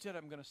 Instead,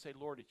 I'm going to say,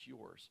 Lord, it's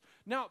yours.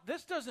 Now,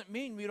 this doesn't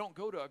mean we don't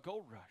go to a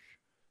gold rush.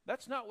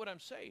 That's not what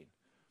I'm saying.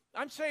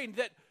 I'm saying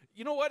that,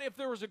 you know what, if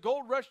there was a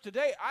gold rush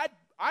today, I'd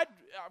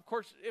of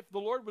course, if the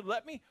Lord would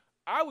let me,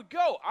 I would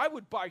go. I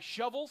would buy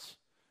shovels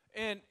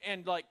and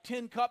like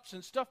tin cups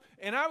and stuff,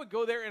 and I would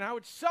go there and I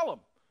would sell them.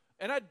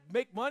 And I'd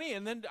make money,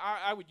 and then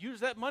I would use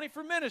that money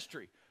for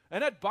ministry.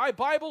 And I'd buy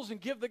Bibles and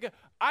give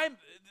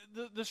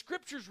the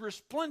Scripture's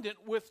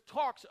resplendent with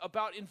talks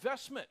about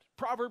investment.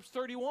 Proverbs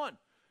 31.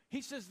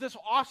 He says, this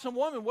awesome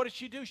woman, what does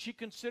she do? She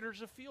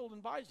considers a field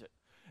and buys it.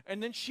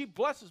 And then she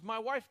blesses. My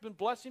wife's been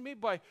blessing me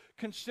by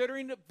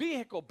considering a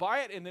vehicle,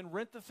 buy it, and then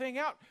rent the thing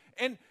out.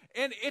 And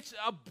it's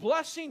a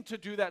blessing to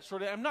do that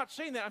sort of. I'm not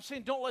saying that. I'm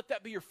saying don't let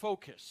that be your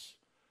focus.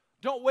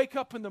 Don't wake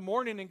up in the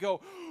morning and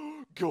go,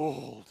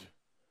 gold.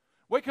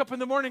 Wake up in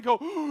the morning and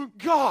go,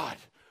 God,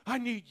 I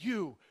need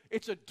you.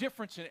 It's a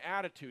difference in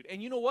attitude.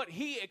 And you know what?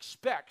 He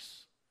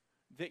expects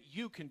that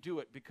you can do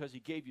it because he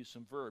gave you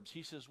some verbs.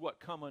 He says,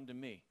 what? Come unto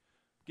me.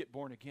 Get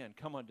born again.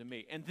 Come unto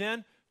me. And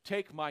then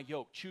take my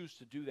yoke. Choose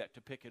to do that,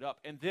 to pick it up.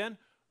 And then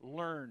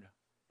learn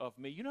of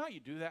me. You know how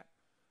you do that?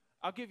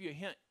 I'll give you a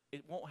hint.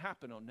 It won't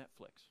happen on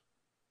Netflix,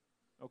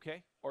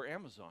 okay, or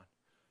Amazon.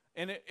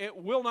 And it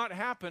will not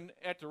happen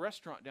at the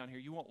restaurant down here.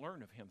 You won't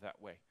learn of him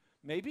that way.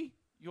 Maybe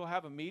you'll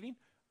have a meeting.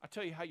 I'll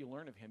tell you how you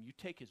learn of him. You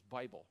take his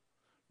Bible,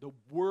 the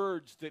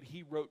words that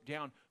he wrote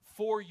down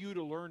for you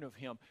to learn of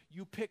him.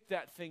 You pick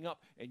that thing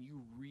up and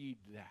you read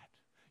that.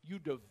 You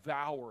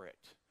devour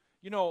it.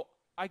 You know,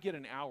 I get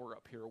an hour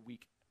up here a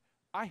week.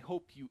 I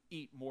hope you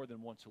eat more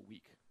than once a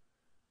week.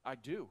 I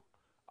do.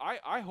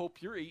 I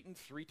hope you're eating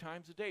 3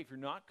 times a day. If you're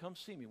not, come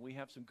see me. We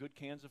have some good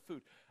cans of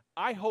food.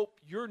 I hope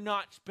you're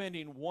not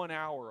spending 1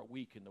 hour a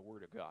week in the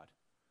Word of God.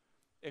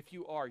 If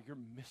you are, you're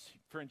missing.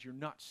 Friends, you're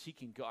not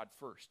seeking God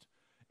first.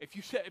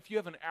 If you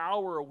have an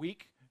hour a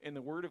week in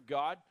the Word of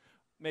God,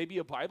 maybe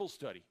a Bible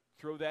study,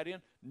 throw that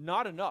in.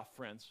 Not enough,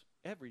 friends.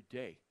 Every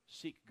day,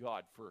 seek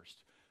God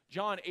first.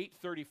 John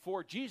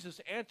 8:34,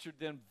 Jesus answered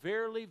them,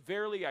 Verily,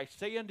 verily, I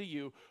say unto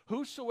you,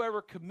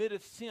 whosoever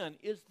committeth sin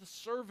is the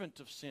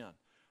servant of sin.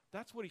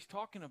 That's what he's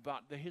talking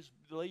about,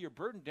 lay your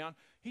burden down.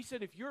 He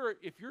said, if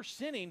you're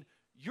sinning,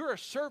 you're a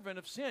servant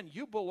of sin.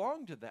 You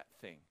belong to that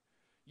thing.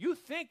 You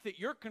think that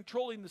you're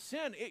controlling the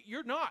sin.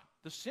 You're not.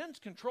 The sin's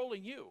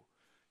controlling you.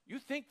 You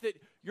think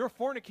that you're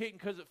fornicating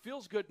because it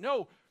feels good.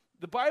 No,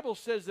 the Bible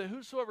says that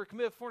whosoever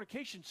committeth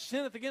fornication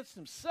sinneth against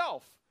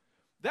himself.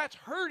 That's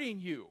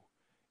hurting you.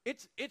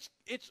 It's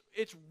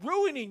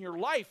ruining your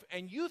life,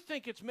 and you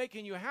think it's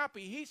making you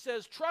happy. He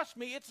says, trust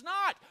me, it's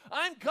not.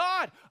 I'm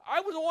God.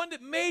 I was the one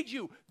that made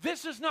you.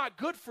 This is not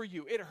good for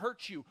you. It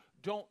hurts you.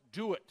 Don't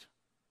do it.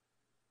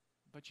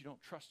 But you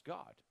don't trust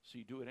God, so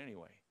you do it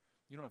anyway.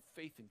 You don't have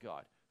faith in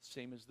God,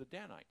 same as the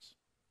Danites.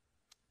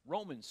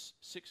 Romans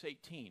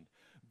 6:18,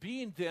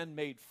 being then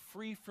made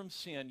free from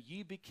sin,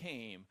 ye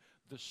became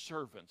the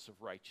servants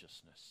of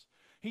righteousness.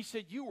 He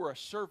said you were a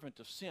servant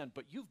of sin,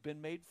 but you've been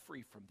made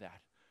free from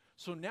that.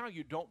 So now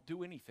you don't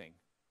do anything.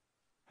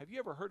 Have you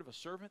ever heard of a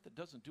servant that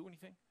doesn't do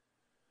anything?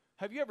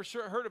 Have you ever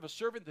heard of a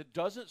servant that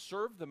doesn't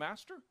serve the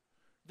master?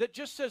 That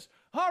just says,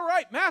 all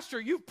right,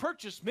 master, you've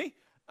purchased me.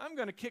 I'm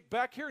going to kick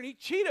back here and eat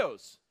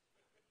Cheetos.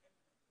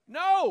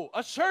 No,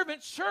 a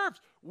servant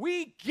serves.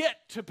 We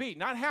get to be,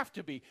 not have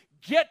to be,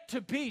 get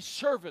to be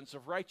servants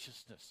of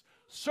righteousness.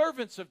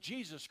 Servants of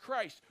Jesus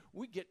Christ.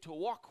 We get to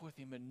walk with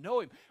him and know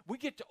him. We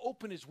get to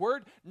open his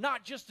word,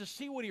 not just to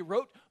see what he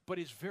wrote, but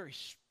his very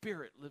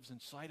spirit lives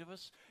inside of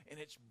us, and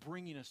it's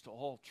bringing us to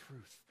all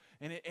truth.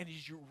 And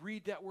as you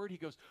read that word, he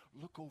goes,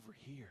 look over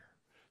here.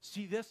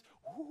 See this?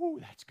 Ooh,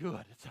 that's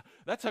good.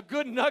 That's a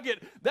good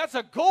nugget. That's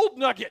a gold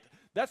nugget.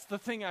 That's the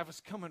thing I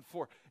was coming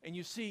for. And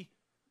you see,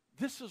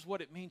 this is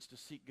what it means to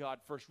seek God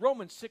first.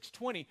 Romans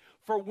 6:20,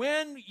 for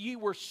when ye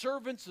were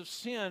servants of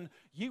sin,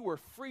 ye were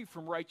free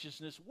from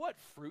righteousness. What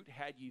fruit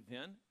had ye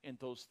then in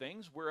those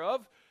things,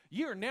 whereof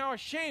ye are now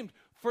ashamed?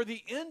 For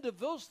the end of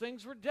those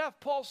things were death.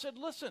 Paul said,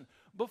 listen,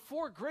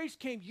 before grace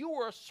came, you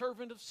were a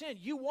servant of sin.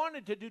 You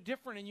wanted to do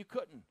different and you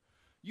couldn't.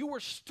 You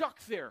were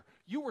stuck there.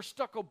 You were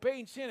stuck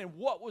obeying sin. And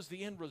what was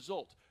the end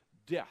result?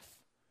 Death.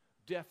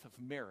 Death of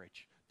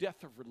marriage.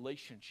 Death of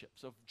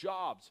relationships, of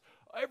jobs.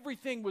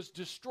 Everything was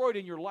destroyed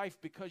in your life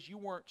because you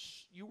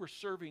were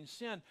serving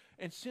sin,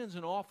 and sin's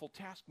an awful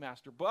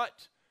taskmaster.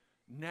 But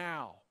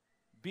now,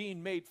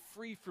 being made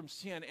free from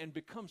sin and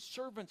become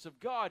servants of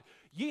God,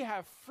 ye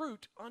have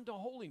fruit unto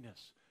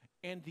holiness,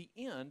 and the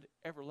end,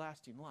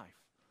 everlasting life.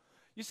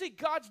 You see,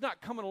 God's not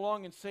coming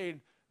along and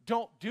saying,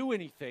 don't do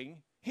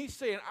anything. He's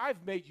saying,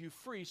 I've made you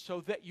free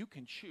so that you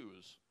can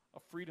choose a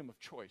freedom of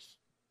choice.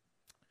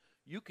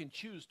 You can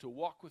choose to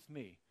walk with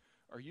me,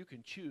 or you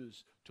can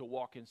choose to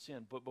walk in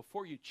sin. But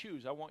before you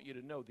choose, I want you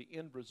to know the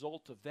end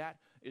result of that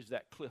is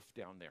that cliff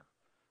down there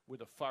with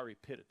a fiery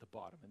pit at the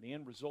bottom. And the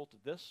end result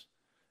of this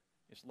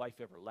is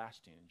life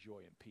everlasting and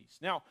joy and peace.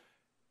 Now,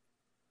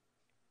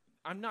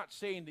 I'm not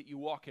saying that you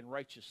walk in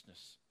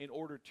righteousness in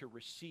order to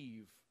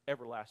receive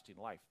everlasting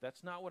life.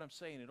 That's not what I'm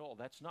saying at all.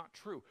 That's not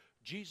true.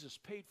 Jesus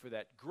paid for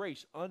that.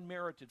 Grace,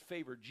 unmerited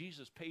favor,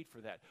 Jesus paid for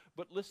that.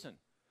 But listen,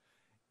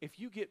 if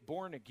you get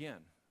born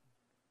again,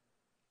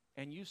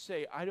 and you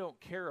say, I don't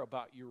care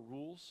about your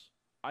rules,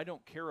 I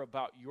don't care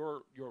about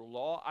your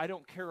law, I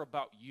don't care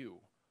about you,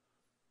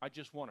 I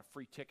just want a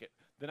free ticket,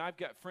 then I've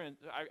got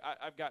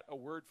I've got a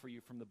word for you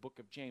from the book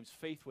of James.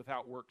 Faith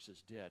without works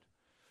is dead.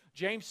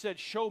 James said,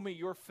 show me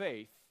your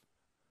faith,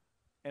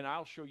 and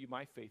I'll show you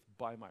my faith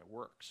by my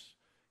works.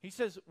 He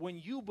says, when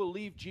you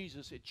believe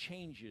Jesus, it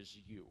changes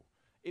you.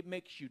 It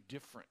makes you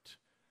different.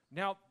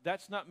 Now,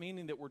 that's not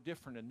meaning that we're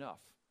different enough.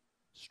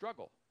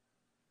 Struggle.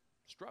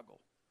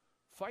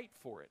 Fight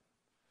for it.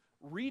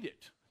 Read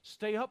it.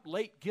 Stay up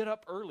late, get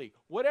up early.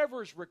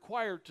 Whatever is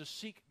required to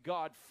seek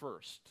God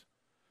first.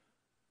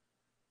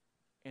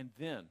 And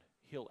then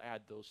he'll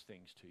add those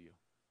things to you.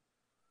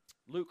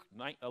 Luke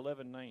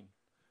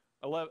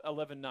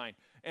 11:9.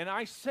 And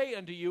I say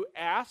unto you,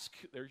 ask,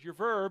 there's your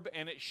verb,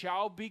 and it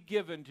shall be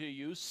given to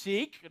you.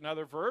 Seek,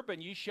 another verb,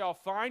 and ye shall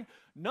find.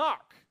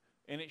 Knock,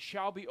 and it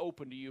shall be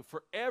opened to you.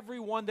 For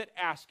everyone that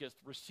asketh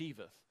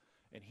receiveth.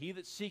 And he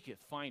that seeketh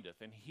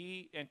findeth,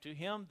 and to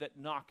him that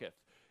knocketh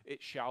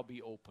it shall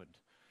be opened.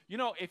 You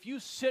know, if you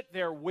sit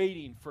there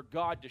waiting for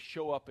God to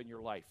show up in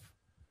your life,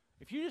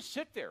 if you just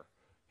sit there,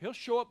 he'll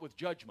show up with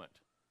judgment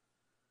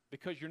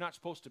because you're not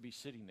supposed to be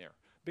sitting there.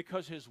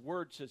 Because his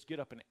word says,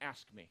 get up and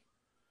ask me.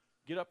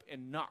 Get up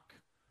and knock.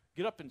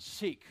 Get up and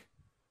seek.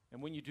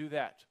 And when you do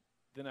that,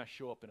 then I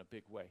show up in a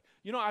big way.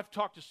 You know, I've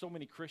talked to so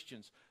many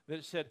Christians that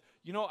have said,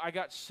 you know, I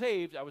got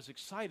saved, I was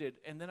excited,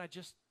 and then I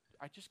just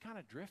kind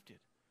of drifted.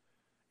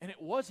 And it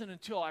wasn't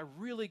until I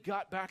really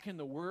got back in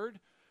the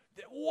Word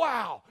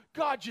wow,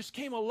 God just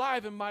came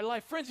alive in my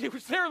life. Friends, he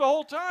was there the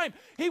whole time.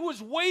 He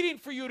was waiting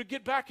for you to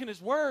get back in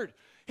his word.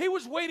 He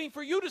was waiting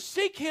for you to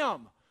seek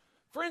him.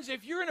 Friends,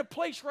 if you're in a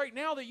place right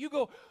now that you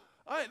go,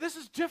 this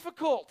is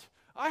difficult,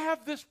 I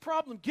have this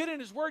problem, get in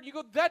his word, you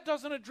go, that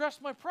doesn't address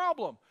my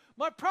problem.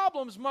 My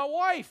problem is my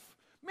wife.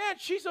 Man,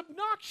 she's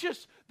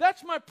obnoxious.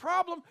 That's my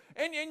problem.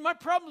 And my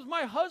problem is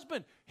my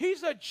husband.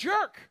 He's a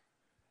jerk.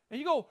 And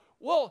you go,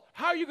 well,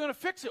 how are you going to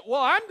fix it?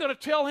 Well, I'm going to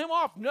tell him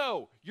off.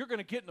 No, you're going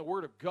to get in the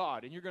Word of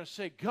God, and you're going to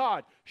say,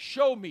 God,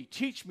 show me,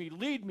 teach me,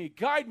 lead me,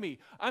 guide me.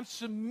 I'm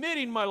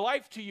submitting my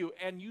life to you,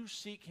 and you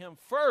seek him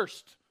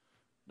first,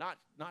 not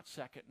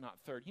second, not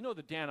third. You know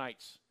the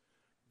Danites,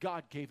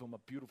 God gave them a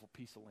beautiful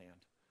piece of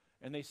land,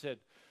 and they said,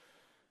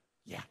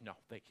 yeah, no,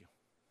 thank you.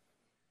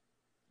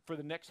 For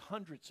the next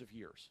hundreds of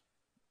years,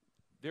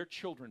 their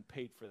children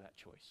paid for that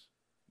choice.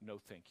 No,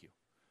 thank you.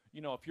 You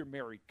know, if you're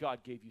married,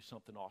 God gave you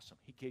something awesome.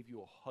 He gave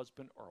you a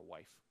husband or a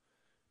wife.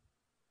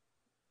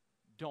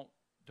 Don't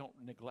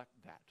neglect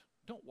that.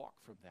 Don't walk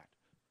from that.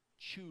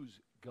 Choose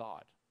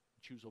God.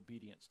 Choose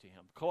obedience to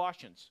him.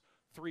 Colossians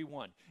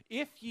 3:1.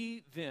 If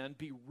ye then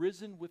be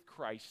risen with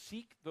Christ,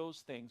 seek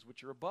those things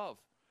which are above,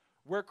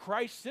 where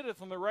Christ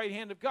sitteth on the right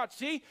hand of God.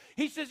 See,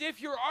 he says,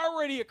 if you're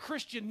already a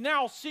Christian,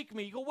 now seek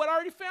me. You go, what, I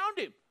already found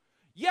him.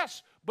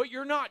 Yes, but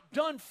you're not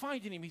done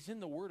finding him. He's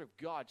in the Word of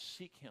God.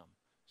 Seek him.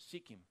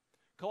 Seek him.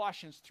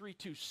 Colossians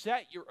 3:2,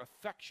 set your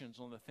affections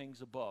on the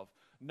things above,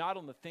 not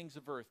on the things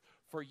of earth.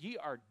 For ye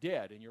are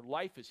dead, and your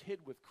life is hid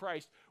with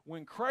Christ.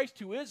 When Christ,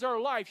 who is our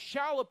life,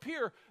 shall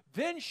appear,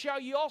 then shall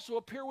ye also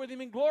appear with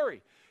him in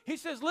glory. He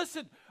says,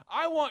 listen,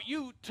 I want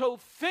you to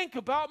think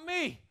about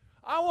me.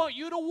 I want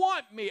you to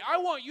want me. I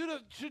want you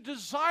to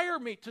desire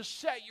me, to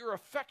set your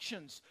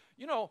affections.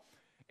 You know,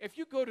 if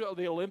you go to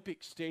the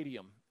Olympic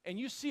Stadium and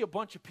you see a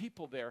bunch of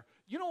people there,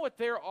 you know what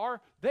they are?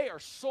 They are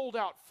sold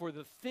out for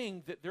the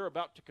thing that they're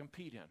about to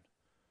compete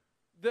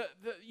in.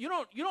 You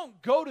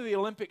don't go to the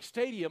Olympic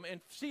Stadium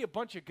and see a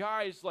bunch of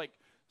guys like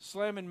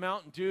slamming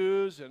Mountain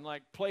Dews and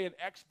like playing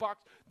Xbox.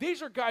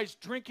 These are guys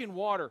drinking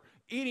water,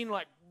 eating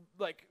like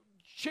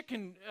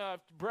chicken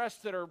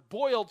breasts that are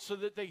boiled so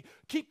that they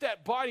keep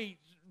that body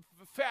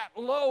fat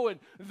low, and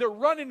they're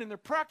running and they're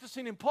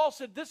practicing. And Paul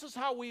said, this is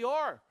how we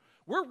are.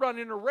 We're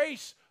running a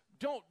race.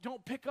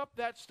 Don't pick up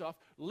that stuff.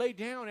 Lay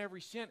down every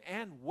sin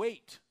and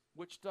wait,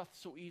 which doth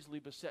so easily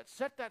beset.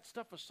 Set that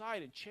stuff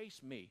aside and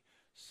chase me.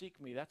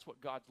 Seek me. That's what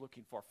God's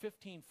looking for.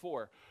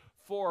 15:4.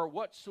 For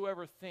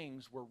whatsoever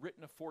things were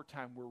written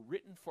aforetime were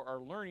written for our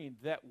learning,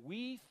 that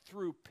we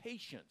through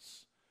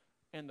patience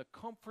and the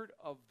comfort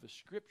of the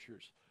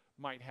Scriptures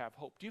might have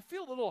hope. Do you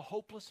feel a little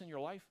hopeless in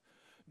your life?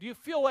 Do you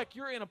feel like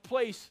you're in a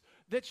place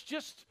that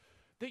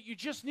you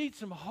just need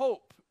some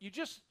hope? You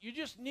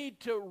just need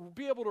to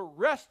be able to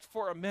rest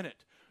for a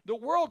minute. The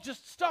world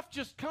stuff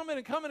just coming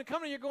and coming and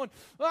coming. And you're going,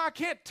 I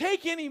can't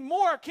take any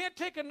more. I can't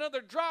take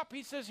another drop.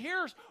 He says,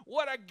 here's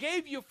what I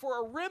gave you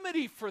for a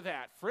remedy for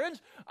that,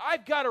 friends.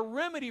 I've got a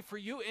remedy for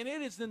you, and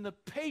it is in the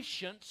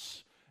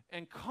patience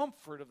and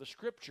comfort of the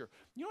Scripture.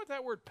 You know what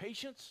that word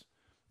patience?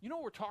 You know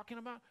what we're talking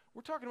about?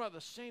 We're talking about the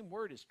same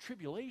word as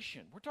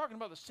tribulation. We're talking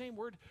about the same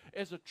word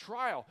as a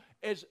trial,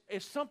 as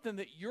something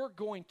that you're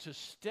going to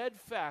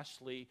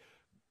steadfastly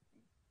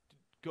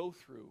go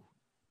through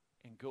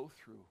and go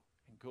through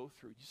and go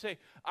through. You say,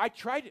 I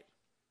tried it.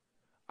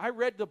 I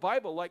read the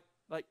Bible like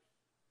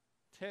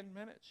 10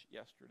 minutes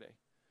yesterday,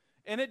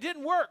 and it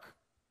didn't work.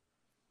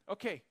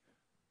 Okay,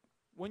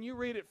 when you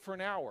read it for an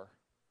hour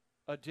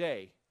a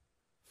day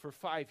for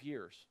 5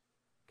 years,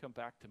 come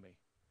back to me.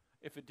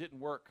 If it didn't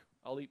work,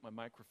 I'll eat my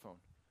microphone.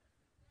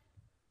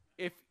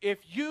 If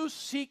you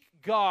seek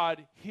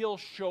God, he'll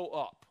show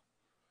up.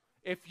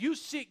 If you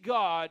seek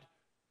God,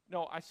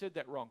 no, I said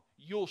that wrong.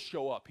 You'll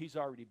show up. He's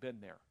already been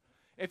there.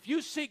 If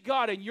you seek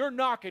God and you're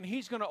knocking,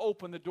 he's going to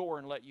open the door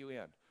and let you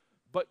in.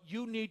 But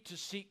you need to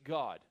seek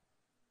God.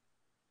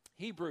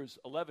 Hebrews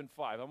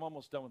 11:5. I'm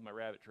almost done with my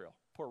rabbit trail.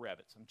 Poor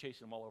rabbits. I'm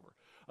chasing them all over.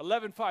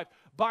 11:5.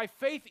 By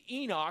faith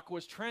Enoch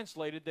was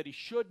translated that he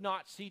should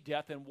not see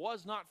death, and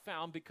was not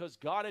found because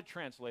God had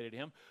translated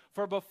him.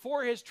 For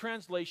before his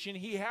translation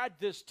he had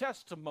this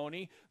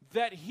testimony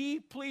that he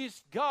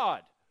pleased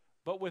God.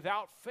 But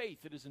without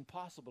faith it is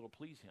impossible to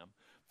please him.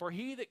 For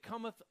he that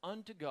cometh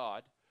unto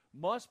God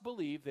must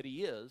believe that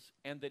he is,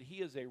 and that he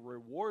is a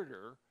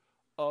rewarder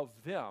of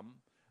them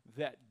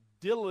that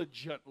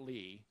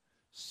diligently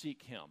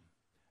seek him.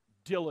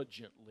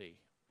 Diligently.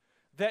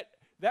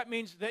 That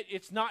means that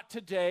it's not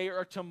today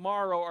or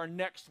tomorrow or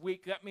next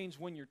week. That means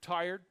when you're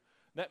tired.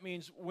 That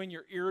means when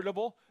you're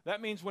irritable.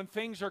 That means when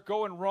things are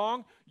going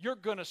wrong, you're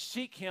going to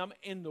seek him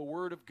in the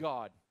Word of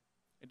God.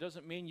 It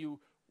doesn't mean you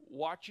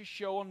watch a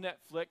show on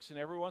Netflix and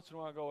every once in a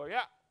while go,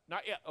 yeah,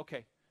 not yet.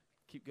 Okay,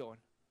 keep going.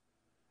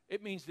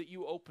 It means that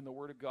you open the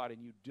Word of God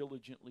and you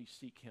diligently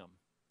seek him.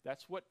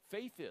 That's what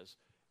faith is.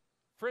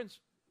 Friends,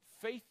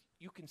 faith,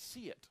 you can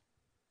see it.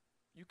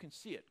 You can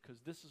see it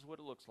because this is what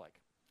it looks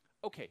like.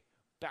 Okay,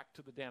 back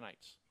to the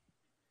Danites.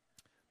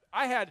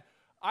 I had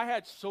I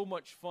had so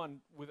much fun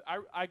with.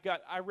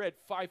 I read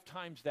 5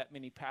 times that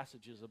many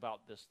passages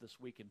about this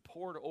week and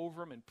pored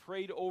over them and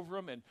prayed over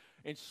them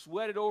and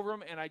sweated over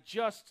them, and I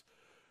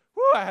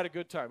had a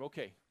good time.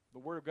 Okay, the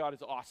Word of God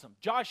is awesome.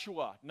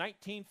 Joshua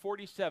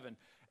 19:47,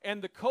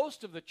 and the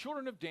coast of the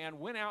children of Dan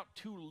went out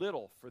too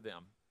little for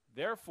them.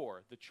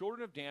 Therefore, the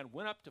children of Dan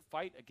went up to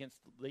fight against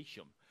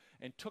Lasham,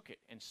 and took it,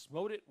 and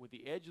smote it with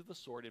the edge of the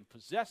sword, and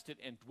possessed it,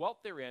 and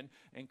dwelt therein,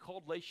 and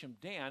called Lasham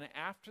Dan,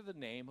 after the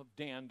name of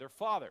Dan their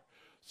father.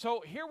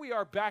 So here we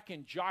are back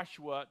in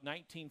Joshua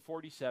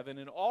 19:47,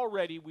 and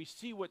already we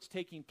see what's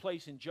taking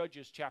place in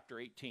Judges chapter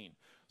 18.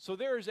 So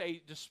there is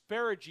a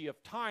disparity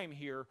of time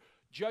here.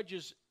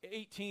 Judges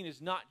 18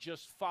 is not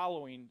just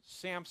following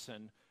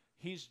Samson.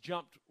 He's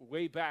jumped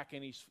way back,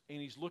 and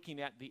he's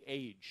looking at the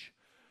age.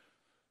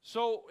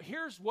 So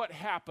here's what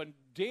happened.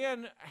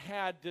 Dan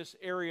had this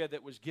area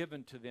that was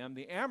given to them.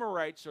 The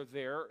Amorites are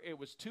there. It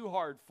was too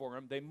hard for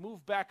them. They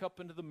move back up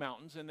into the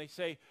mountains, and they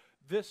say,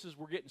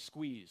 we're getting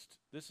squeezed.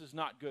 This is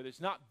not good. It's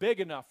not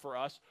big enough for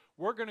us.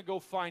 We're going to go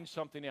find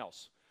something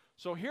else.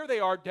 So here they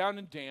are down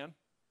in Dan.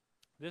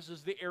 This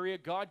is the area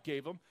God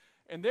gave them,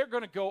 and they're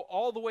going to go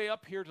all the way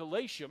up here to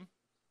Lasham,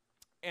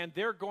 and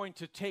they're going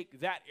to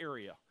take that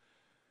area.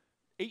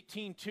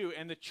 18:2,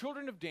 and the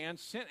children of Dan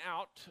sent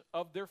out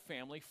of their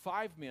family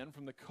 5 men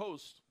from their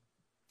coast,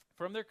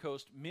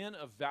 men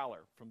of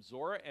valor, from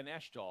Zorah and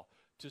Eshtaol,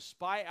 to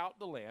spy out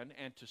the land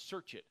and to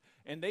search it.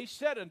 And they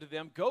said unto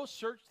them, Go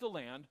search the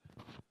land,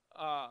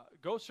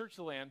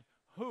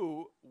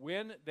 who,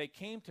 when they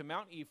came to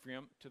Mount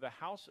Ephraim, to the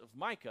house of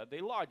Micah,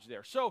 they lodged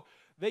there. So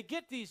they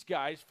get these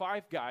guys,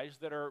 5 guys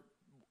that are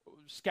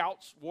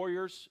scouts,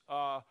 warriors,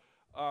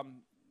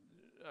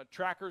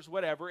 trackers,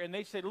 whatever, and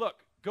they say,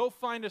 look, go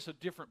find us a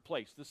different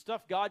place. The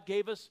stuff God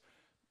gave us,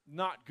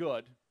 not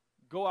good.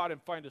 Go out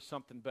and find us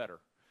something better.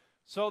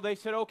 So they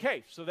said,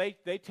 okay. So they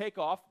take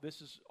off.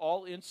 This is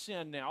all in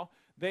sin now.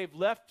 They've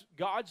left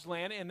God's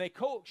land, and they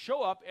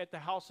show up at the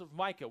house of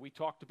Micah. We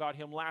talked about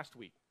him last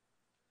week.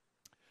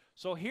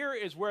 So here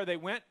is where they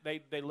went.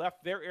 They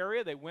left their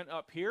area. They went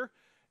up here.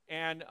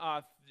 And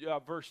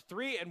verse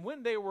 3, and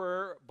when they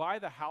were by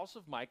the house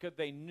of Micah,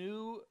 they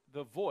knew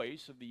the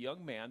voice of the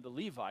young man, the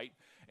Levite,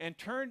 and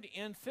turned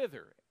in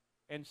thither,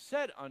 and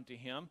said unto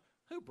him,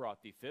 Who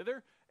brought thee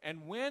thither?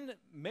 And when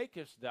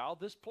makest thou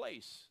this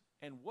place?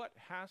 And what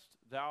hast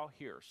thou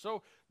here?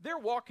 So they're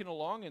walking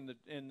along in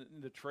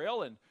the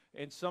trail, and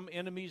some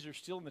enemies are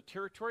still in the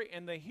territory,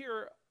 and they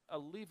hear a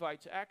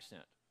Levite's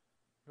accent.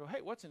 They go,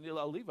 hey, what's a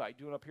Levite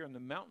doing up here in the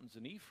mountains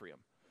in Ephraim?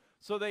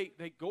 So they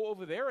go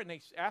over there, and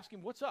they ask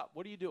him, what's up?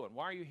 What are you doing?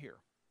 Why are you here?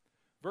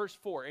 Verse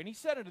 4, and he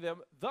said unto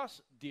them,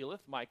 Thus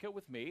dealeth Micah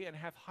with me, and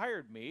hath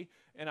hired me,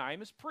 and I am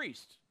his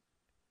priest.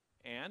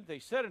 And they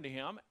said unto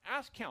him,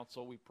 Ask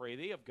counsel, we pray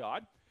thee, of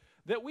God,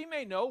 that we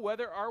may know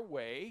whether our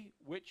way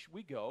which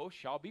we go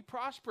shall be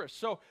prosperous.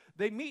 So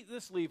they meet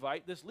this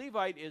Levite. This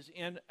Levite is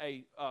in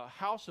a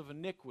house of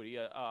iniquity,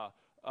 a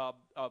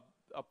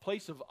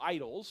place of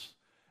idols.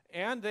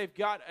 And they've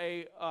got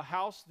a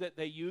house that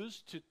they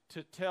use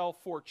to tell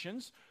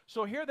fortunes.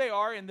 So here they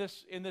are in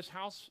this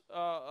house,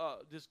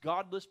 this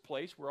godless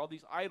place where all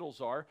these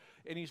idols are.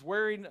 And he's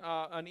wearing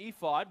an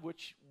ephod,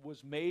 which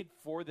was made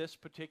for this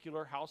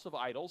particular house of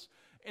idols.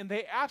 And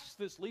they ask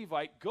this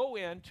Levite, go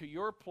into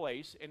your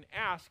place and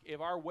ask if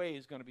our way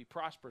is going to be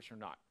prosperous or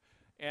not.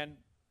 And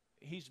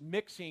he's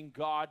mixing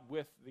God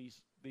with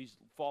these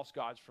false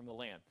gods from the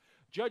land.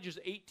 Judges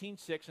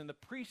 18:6, and the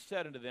priest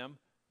said unto them,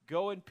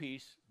 Go in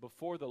peace,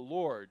 before the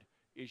Lord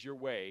is your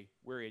way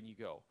wherein you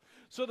go.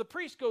 So the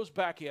priest goes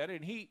back in,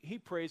 and he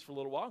prays for a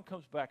little while and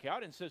comes back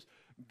out and says,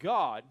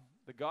 God,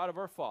 the God of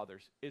our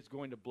fathers, is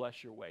going to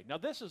bless your way. Now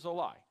this is a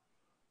lie.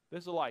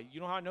 This is a lie. You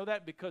know how I know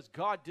that? Because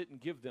God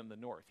didn't give them the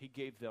north. He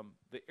gave them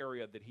the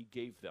area that he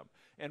gave them.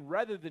 And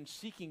rather than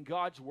seeking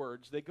God's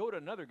words, they go to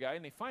another guy,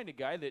 and they find a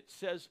guy that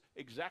says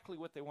exactly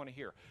what they want to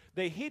hear.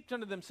 They heaped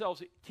unto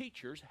themselves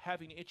teachers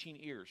having itching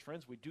ears.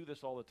 Friends, we do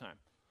this all the time.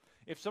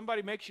 If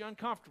somebody makes you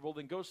uncomfortable,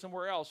 then go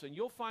somewhere else, and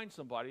you'll find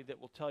somebody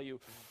that will tell you,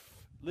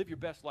 live your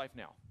best life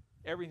now.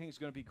 Everything's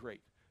going to be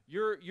great.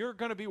 You're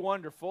going to be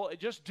wonderful.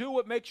 Just do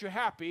what makes you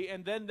happy,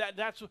 and then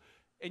that's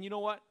and you know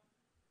what?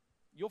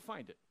 You'll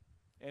find it,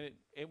 and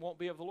it won't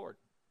be of the Lord.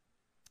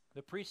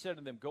 The priest said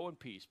to them, Go in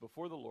peace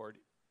before the Lord.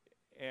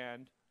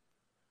 And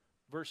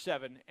verse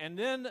 7, and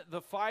then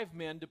the 5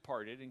 men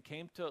departed and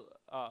came to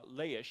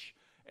Laish,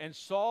 and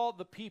saw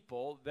the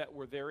people that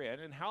were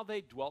therein, and how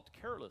they dwelt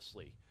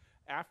carelessly,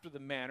 after the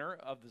manner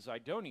of the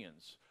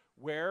Zidonians,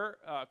 where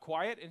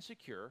quiet and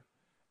secure,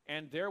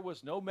 and there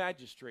was no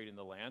magistrate in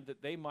the land,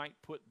 that they might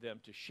put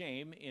them to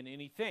shame in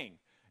anything.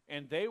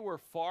 And they were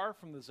far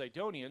from the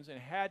Zidonians, and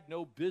had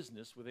no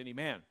business with any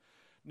man.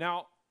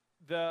 Now,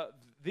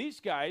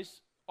 these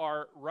guys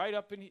are right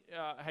up in,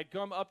 had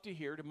come up to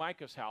here, to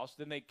Micah's house.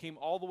 Then they came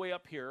all the way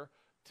up here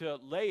to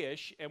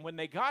Laish, and when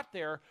they got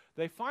there,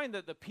 they find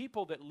that the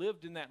people that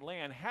lived in that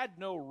land had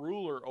no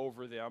ruler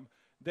over them,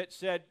 that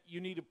said,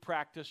 you need to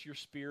practice your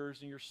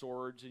spears and your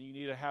swords, and you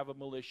need to have a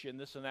militia and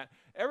this and that.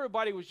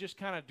 Everybody was just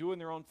kind of doing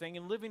their own thing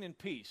and living in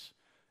peace.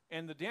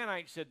 And the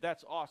Danites said,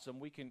 that's awesome.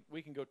 We can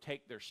go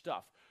take their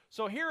stuff.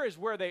 So here is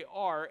where they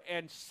are,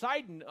 and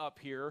Sidon up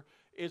here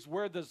is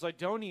where the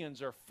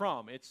Zidonians are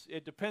from.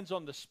 It depends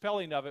on the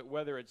spelling of it,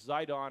 whether it's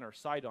Zidon or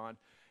Sidon.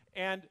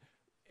 And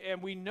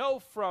we know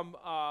from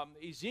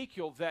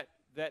Ezekiel that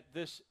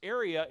this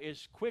area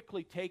is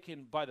quickly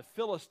taken by the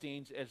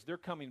Philistines as they're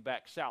coming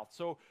back south.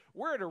 So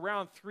we're at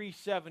around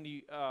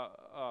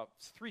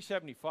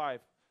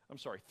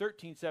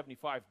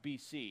 1375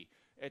 BC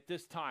at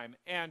this time.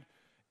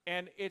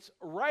 And it's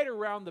right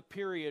around the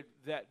period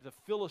that the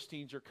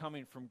Philistines are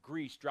coming from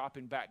Greece,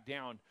 dropping back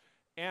down.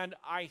 And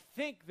I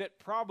think that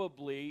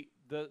probably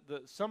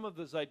some of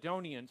the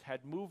Zidonians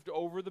had moved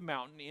over the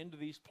mountain into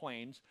these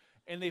plains,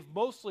 and they've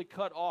mostly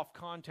cut off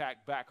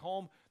contact back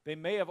home. They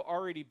may have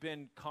already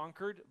been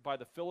conquered by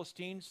the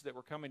Philistines that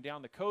were coming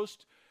down the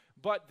coast,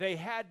 but they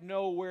had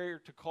nowhere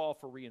to call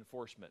for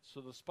reinforcements.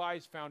 So the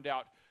spies found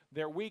out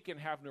they're weak and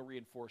have no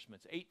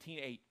reinforcements.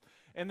 18:8.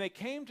 And they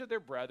came to their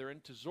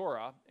brethren, to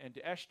Zorah and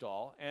to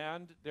Eshtal,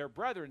 and their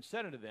brethren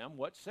said unto them,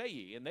 What say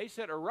ye? And they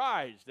said,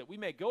 Arise, that we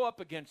may go up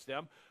against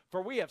them,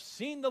 for we have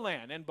seen the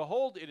land, and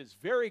behold, it is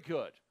very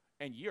good,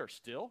 and ye are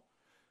still.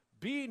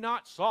 Be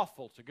not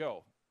slothful to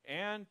go,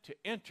 and to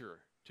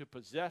enter, to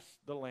possess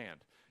the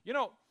land. You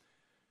know,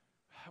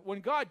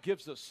 when God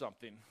gives us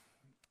something,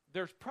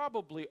 there's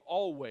probably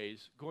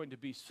always going to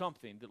be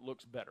something that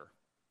looks better.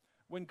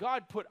 When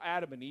God put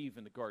Adam and Eve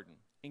in the garden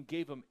and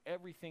gave them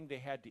everything they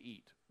had to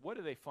eat, what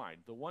do they find?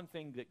 The one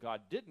thing that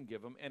God didn't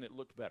give them, and it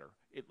looked better.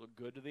 It looked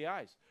good to the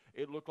eyes.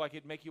 It looked like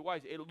it'd make you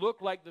wise. It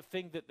looked like the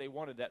thing that they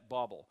wanted, that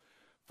bauble.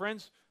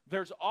 Friends,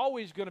 there's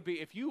always going to be,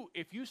 if you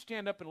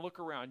stand up and look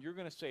around, you're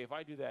going to say, if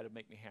I do that, it'll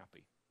make me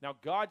happy. Now,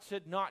 God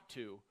said not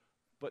to,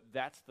 but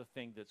that's the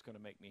thing that's going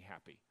to make me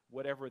happy,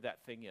 whatever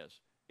that thing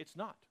is. It's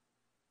not.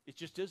 It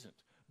just isn't.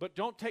 But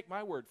don't take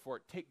my word for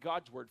it. Take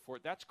God's word for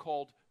it. That's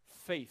called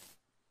faith.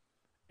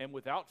 And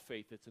without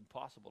faith, it's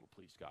impossible to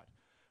please God.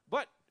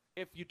 But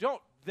if you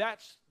don't,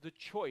 that's the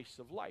choice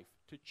of life,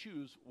 to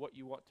choose what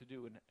you want to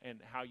do and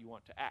how you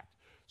want to act.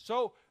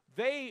 So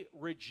they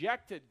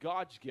rejected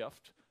God's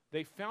gift.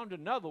 They found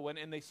another one,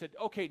 and they said,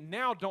 okay,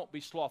 now don't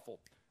be slothful.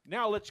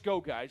 Now let's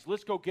go, guys.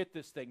 Let's go get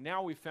this thing.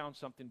 Now we found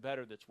something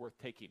better that's worth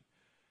taking.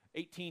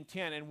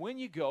 18:10, and when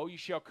you go, you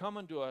shall come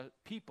unto a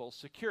people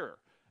secure,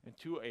 and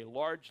to a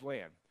large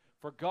land.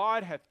 For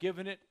God hath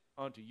given it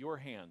unto your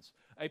hands,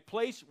 a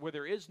place where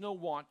there is no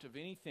want of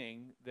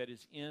anything that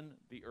is in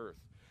the earth.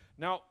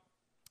 Now,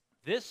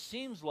 this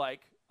seems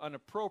like an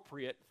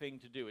appropriate thing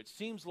to do. It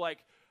seems like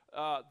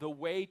the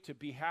way to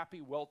be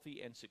happy,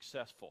 wealthy, and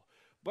successful.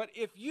 But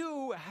if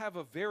you have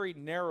a very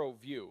narrow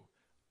view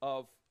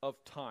of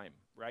time,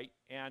 right,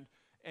 and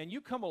you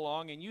come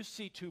along and you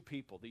see two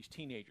people, these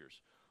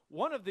teenagers.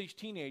 One of these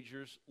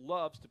teenagers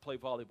loves to play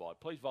volleyball. He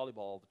plays volleyball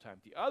all the time.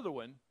 The other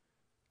one,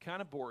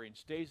 kind of boring,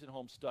 stays at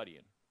home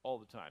studying all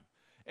the time.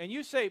 And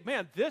you say,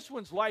 man, this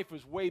one's life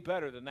is way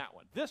better than that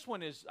one. This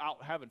one is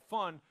out having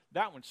fun.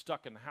 That one's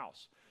stuck in the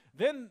house.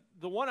 Then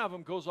the one of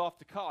them goes off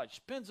to college,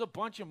 spends a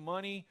bunch of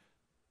money,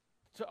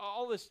 to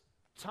all this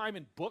time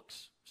in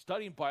books,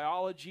 studying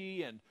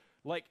biology, and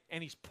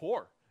he's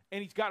poor.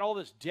 And he's got all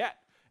this debt.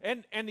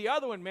 And the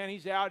other one, man,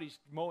 he's out, he's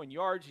mowing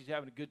yards, he's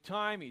having a good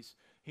time, he's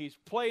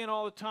playing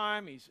all the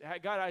time, he's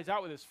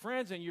out with his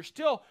friends, and you're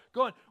still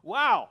going,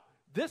 wow,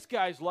 this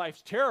guy's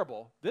life's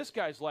terrible. This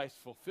guy's life's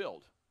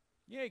fulfilled.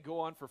 Yeah, go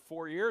on for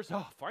 4 years.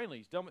 Oh, finally,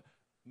 he's done with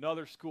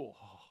another school.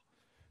 Oh.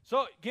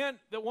 So, again,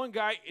 the one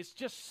guy is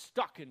just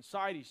stuck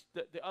inside.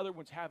 The other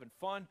one's having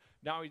fun.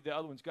 Now the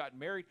other one's gotten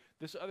married.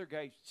 This other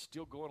guy's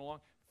still going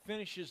along,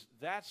 finishes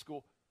that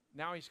school.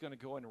 Now he's going to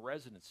go into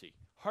residency.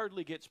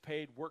 Hardly gets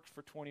paid, works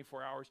for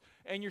 24 hours.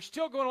 And you're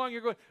still going along.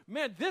 You're going,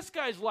 man, this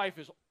guy's life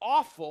is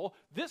awful.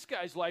 This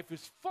guy's life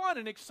is fun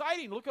and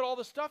exciting. Look at all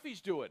the stuff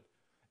he's doing.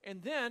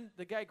 And then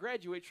the guy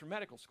graduates from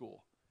medical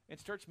school and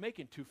starts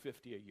making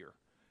 $250 a year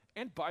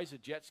and buys a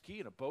jet ski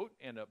and a boat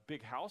and a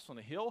big house on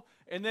the hill.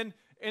 And then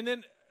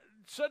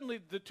suddenly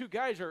the two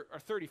guys are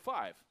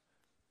 35.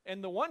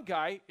 And the one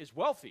guy is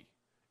wealthy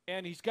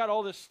and he's got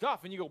all this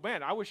stuff. And you go,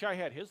 man, I wish I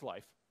had his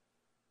life.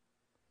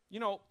 You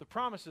know, the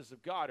promises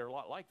of God are a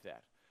lot like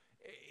that.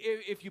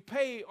 If you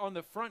pay on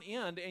the front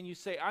end and you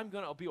say, I'm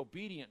going to be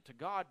obedient to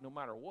God no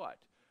matter what,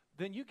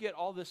 then you get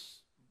all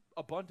this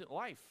abundant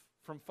life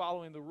from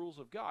following the rules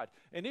of God.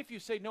 And if you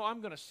say, no,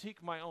 I'm going to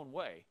seek my own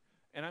way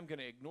and I'm going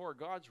to ignore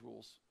God's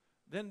rules,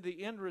 then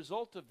the end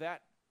result of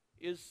that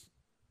is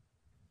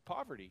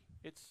poverty.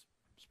 It's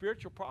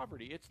spiritual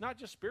poverty. It's not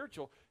just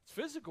spiritual, it's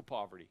physical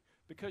poverty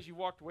because you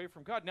walked away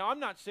from God. Now, I'm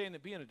not saying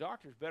that being a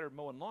doctor is better than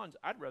mowing lawns.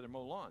 I'd rather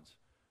mow lawns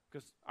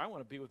because I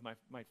want to be with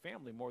my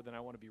family more than I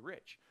want to be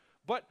rich.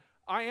 But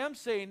I am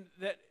saying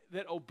that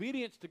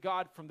obedience to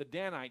God from the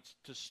Danites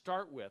to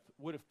start with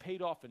would have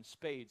paid off in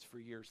spades for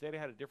years. They'd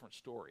have had a different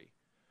story.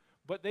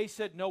 But they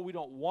said, no, we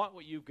don't want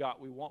what you've got.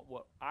 We want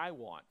what I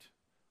want.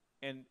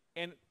 And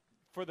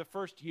for the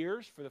first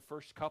years, for the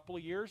first couple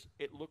of years,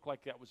 it looked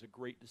like that was a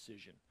great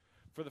decision.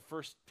 For the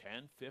first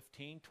 10,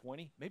 15,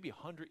 20, maybe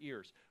 100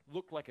 years,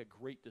 looked like a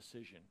great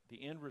decision.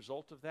 The end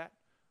result of that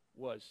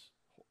was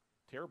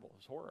terrible. It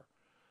was horror.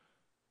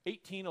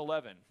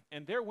 18:11,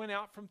 and there went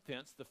out from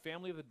thence the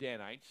family of the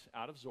Danites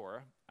out of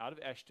Zorah, out of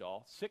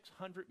Eshtaol,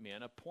 600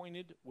 men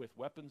appointed with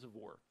weapons of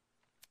war.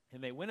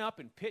 And they went up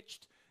and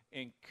pitched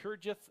in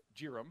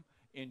Kirjath-jearim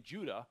in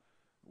Judah,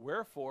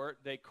 wherefore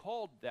they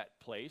called that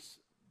place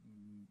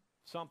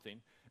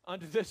something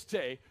unto this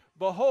day.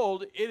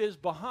 Behold, it is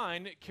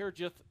behind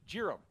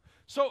Kirjath-jearim.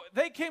 So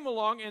they came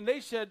along and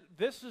they said,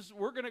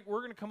 we're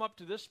gonna come up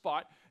to this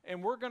spot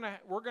and we're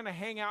gonna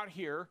hang out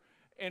here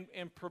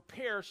and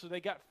prepare. So they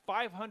got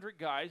 500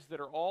 guys that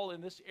are all in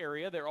this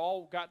area. They're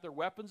all got their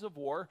weapons of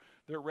war.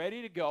 They're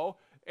ready to go.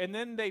 And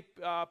then they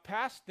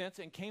passed thence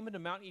and came into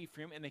Mount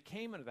Ephraim, and they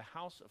came into the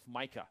house of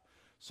Micah.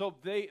 So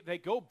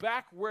they go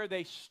back where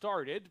they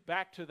started,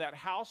 back to that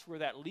house where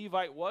that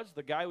Levite was,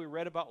 the guy we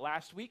read about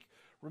last week.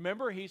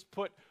 Remember, he's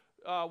put,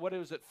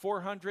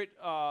 400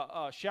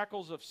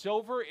 shekels of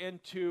silver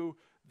into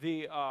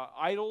the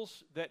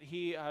idols that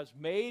he has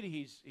made.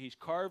 He's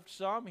carved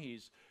some.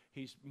 He's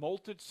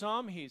molted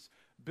some. He's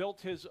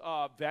built his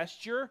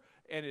vesture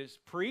and his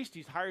priest.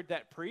 He's hired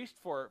that priest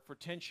for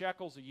 10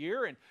 shekels a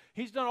year. And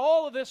he's done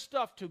all of this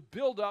stuff to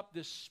build up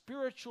this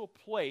spiritual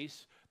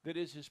place that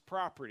is his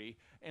property.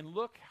 And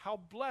look how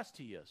blessed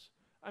he is.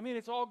 I mean,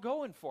 it's all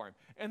going for him.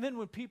 And then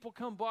when people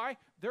come by,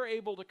 they're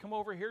able to come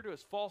over here to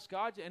his false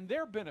gods, and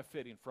they're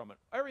benefiting from it.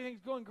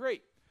 Everything's going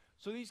great.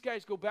 So these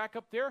guys go back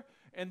up there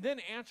and then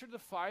answered the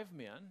 5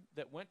 men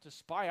that went to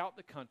spy out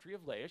the country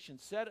of Laish and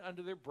said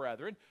unto their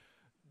brethren,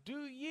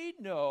 do ye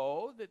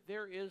know that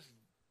there is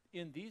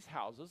in these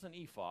houses an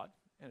ephod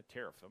and a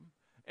teraphim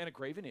and a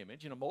graven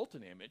image and a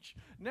molten image?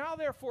 Now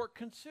therefore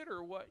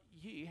consider what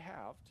ye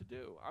have to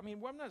do. I mean,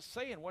 I'm not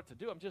saying what to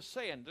do. I'm just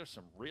saying there's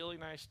some really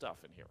nice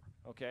stuff in here,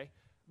 okay?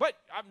 But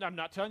I'm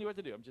not telling you what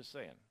to do. I'm just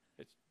saying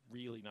it's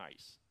really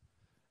nice.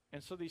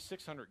 And so these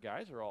 600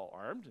 guys are all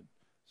armed, and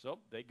so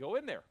they go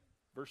in there.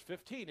 Verse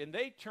 15, and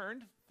they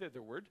turned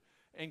thitherward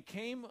and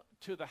came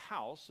to the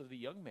house of the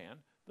young man,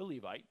 the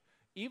Levite,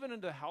 even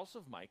unto the house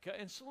of Micah,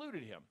 and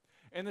saluted him.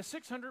 And the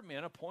 600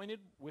 men appointed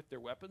with their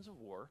weapons of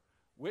war,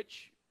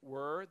 which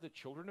were the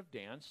children of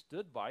Dan,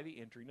 stood by the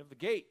entering of the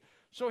gate.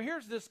 So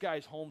here's this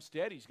guy's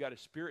homestead. He's got a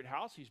spirit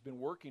house. He's been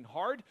working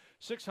hard.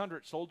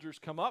 600 soldiers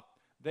come up.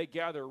 They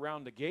gather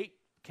around the gate.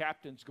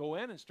 Captains go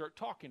in and start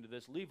talking to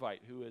this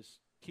Levite who is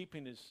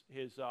keeping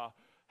his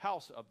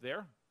house up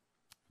there.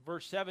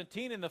 Verse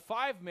 17, and the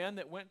 5 men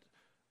that went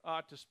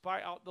to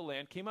spy out the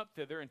land came up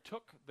thither and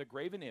took the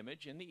graven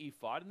image and the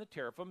ephod and the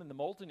teraphim and the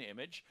molten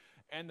image,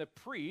 and the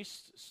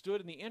priests stood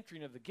in the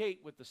entering of the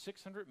gate with the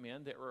 600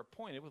 men that were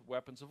appointed with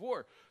weapons of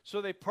war.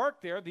 So they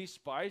park there, these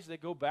spies, they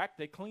go back,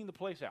 they clean the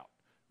place out.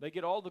 They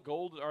get all the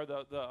gold or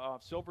the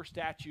silver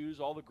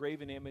statues, all the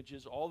graven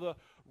images, all the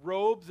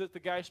robes that the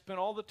guy spent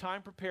all the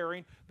time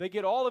preparing. They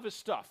get all of his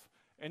stuff.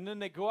 And then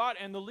they go out,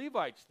 and the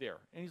Levite's there.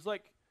 And he's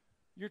like,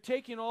 you're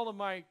taking all of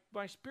my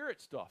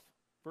spirit stuff.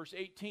 Verse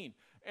 18.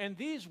 And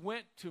these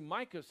went to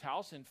Micah's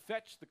house and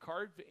fetched the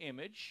carved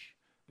image,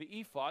 the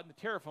ephod, and the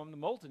teraphim, the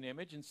molten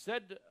image, and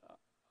said,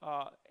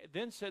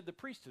 then said the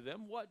priest to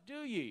them, what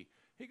do ye?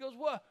 He goes,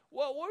 what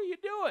are you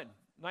doing?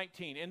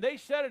 19. And they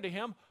said unto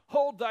him,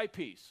 hold thy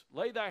peace,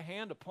 lay thy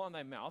hand upon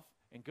thy mouth,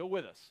 and go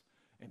with us,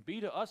 and be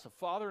to us a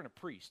father and a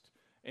priest.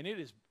 And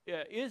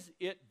is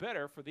it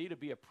better for thee to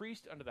be a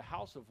priest unto the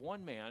house of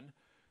one man,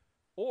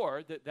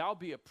 or that thou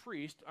be a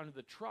priest unto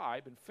the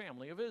tribe and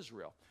family of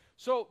Israel?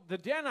 So the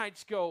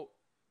Danites go,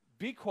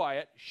 be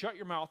quiet, shut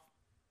your mouth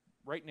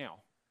right now.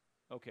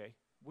 Okay,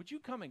 would you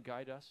come and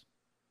guide us?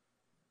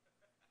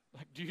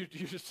 Like, do you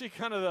see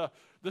kind of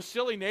the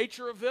silly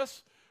nature of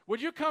this?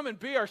 Would you come and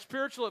be our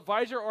spiritual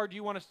advisor, or do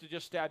you want us to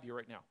just stab you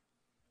right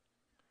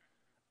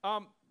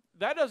now?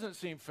 That doesn't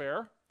seem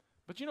fair.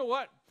 But you know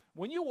what?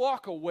 When you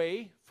walk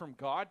away from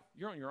God,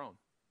 you're on your own.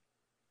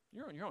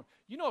 You're on your own.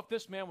 You know, if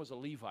this man was a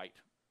Levite,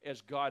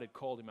 as God had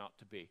called him out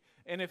to be,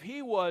 and if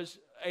he was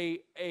a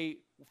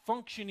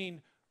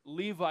functioning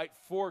Levite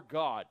for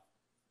God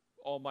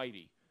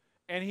Almighty,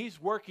 and he's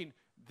working,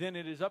 then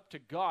it is up to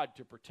God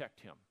to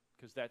protect him.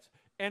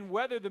 And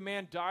whether the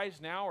man dies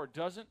now or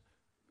doesn't,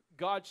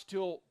 God's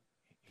still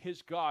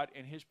his God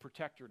and his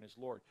protector and his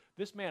Lord.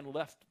 This man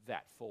left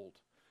that fold.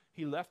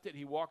 He left it,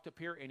 he walked up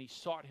here, and he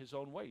sought his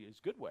own way, his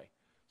good way,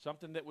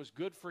 something that was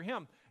good for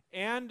him.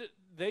 And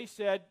they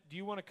said, do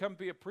you want to come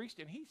be a priest?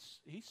 And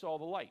he saw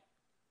the light.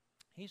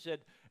 He said,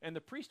 and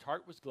the priest's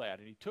heart was glad,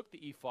 and he took the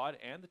ephod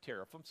and the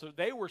teraphim. So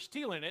they were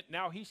stealing it,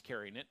 now he's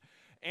carrying it,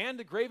 and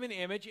the graven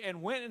image,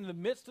 and went in the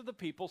midst of the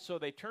people. So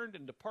they turned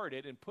and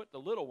departed and put the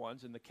little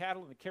ones and the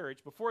cattle and the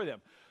carriage before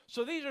them.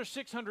 So these are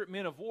 600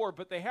 men of war,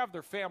 but they have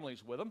their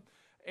families with them.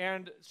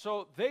 And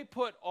so they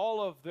put all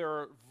of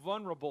their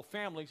vulnerable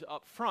families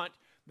up front.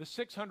 The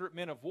 600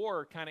 men of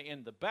war are kind of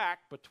in the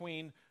back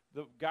between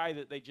the guy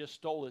that they just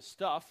stole his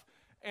stuff,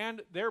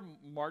 and they're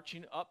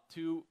marching up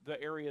to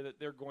the area that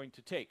they're going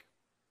to take.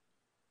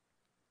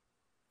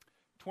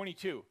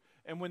 22.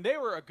 And when they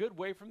were a good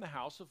way from the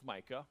house of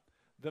Micah,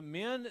 the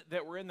men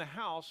that were in the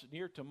house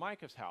near to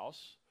Micah's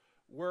house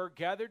were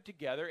gathered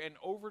together and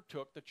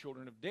overtook the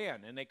children of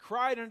Dan. And they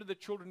cried unto the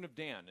children of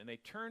Dan, and they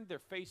turned their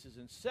faces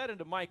and said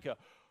unto Micah,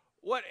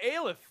 What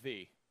aileth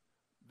thee,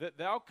 that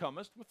thou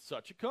comest with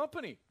such a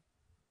company?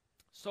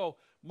 So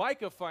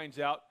Micah finds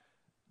out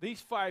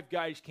these 5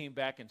 guys came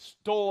back and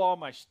stole all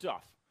my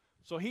stuff.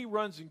 So he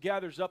runs and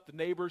gathers up the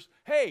neighbors.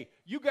 Hey,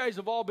 you guys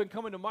have all been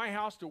coming to my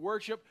house to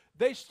worship.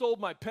 They stole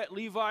my pet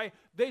Levi.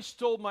 They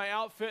stole my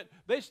outfit.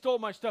 They stole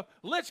my stuff.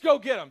 Let's go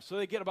get them. So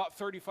they get about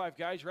 35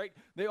 guys, right?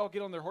 They all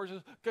get on their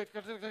horses. There's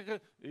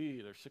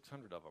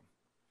 600 of them.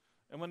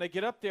 And when they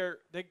get up there,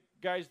 the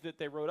guys that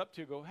they rode up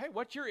to go, hey,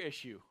 what's your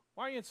issue?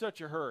 Why are you in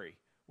such a hurry?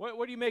 What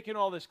are you making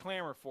all this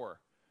clamor for?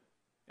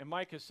 And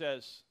Micah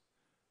says,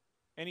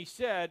 and he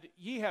said,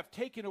 Ye have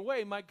taken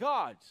away my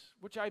gods,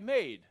 which I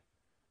made,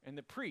 and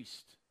the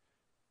priest,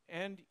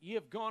 and ye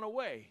have gone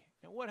away.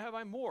 And what have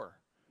I more?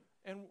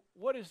 And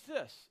what is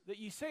this that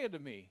ye say unto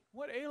me?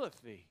 What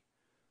aileth thee?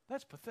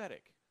 That's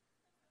pathetic.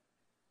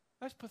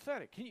 That's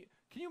pathetic. Can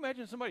you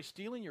imagine somebody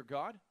stealing your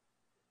God?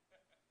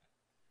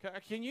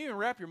 Can you even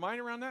wrap your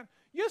mind around that?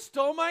 You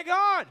stole my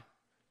God.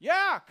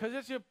 Yeah, because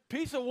it's a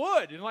piece of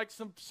wood and like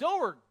some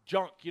silver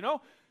junk, you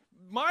know.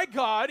 My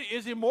God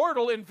is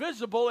immortal,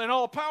 invisible, and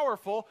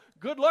all-powerful.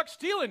 Good luck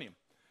stealing him.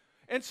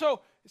 And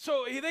so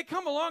they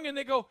come along and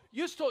they go,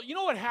 you stole. You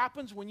know what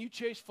happens when you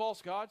chase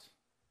false gods?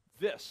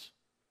 This.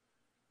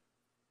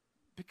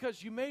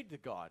 Because you made the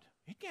God.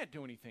 He can't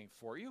do anything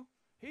for you.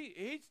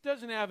 He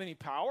doesn't have any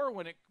power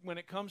when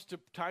it comes to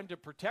time to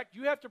protect.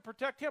 You have to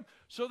protect him.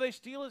 So they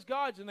steal his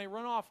gods and they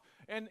run off.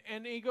 And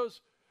he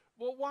goes,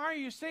 well, why are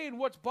you saying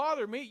what's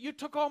bothering me? You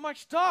took all my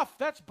stuff.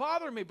 That's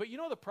bothering me. But you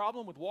know the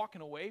problem with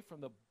walking away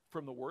from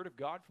the word of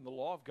God, from the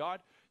law of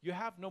God? You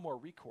have no more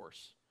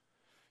recourse.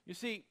 You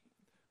see,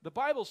 the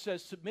Bible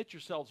says, submit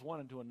yourselves one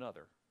unto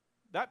another.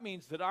 That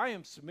means that I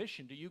am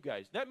submission to you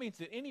guys. That means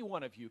that any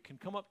one of you can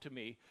come up to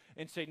me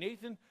and say,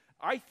 Nathan,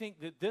 I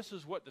think that this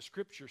is what the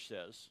Scripture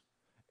says,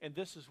 and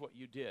this is what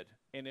you did.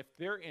 And if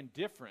they're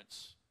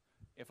indifference,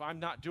 if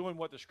I'm not doing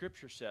what the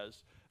Scripture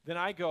says, then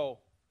I go,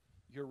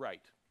 you're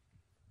right.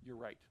 You're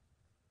right.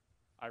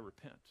 I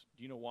repent.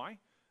 Do you know why?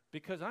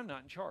 Because I'm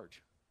not in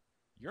charge.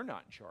 You're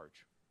not in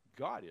charge.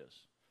 God is.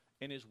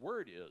 And His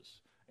Word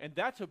is. And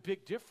that's a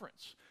big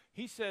difference.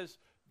 He says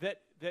that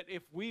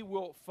if we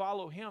will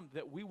follow Him,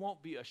 that we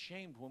won't be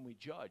ashamed when we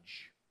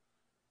judge.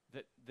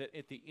 That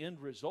at the end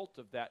result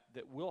of that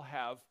we'll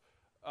have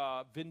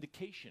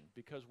vindication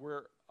because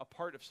we're a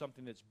part of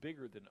something that's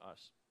bigger than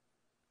us.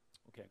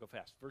 Okay, go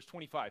fast. Verse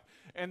 25.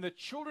 And the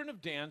children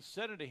of Dan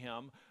said unto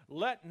him,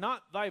 Let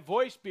not thy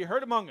voice be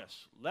heard among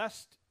us,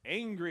 lest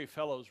angry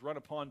fellows run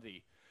upon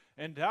thee,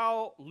 and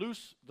thou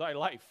loose thy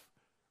life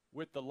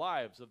with the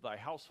lives of thy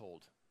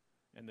household.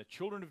 And the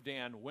children of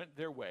Dan went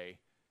their way,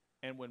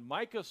 and when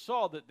Micah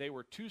saw that they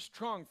were too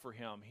strong for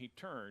him, he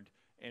turned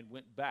and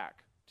went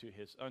back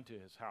unto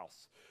his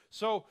house.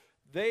 So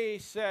they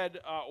said,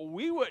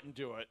 we wouldn't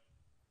do it,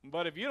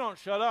 but if you don't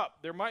shut up,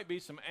 there might be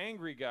some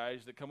angry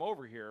guys that come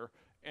over here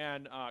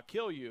and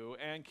kill you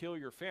and kill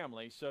your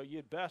family, so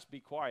you'd best be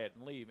quiet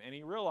and leave. And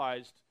he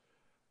realized,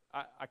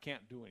 I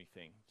can't do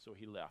anything, so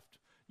he left.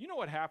 You know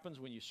what happens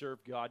when you serve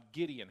God?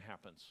 Gideon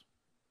happens.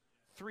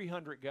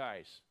 300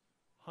 guys,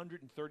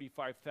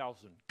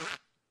 135,000.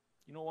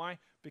 You know why?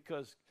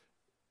 Because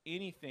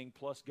anything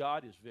plus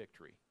God is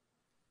victory.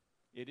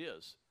 It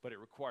is, but it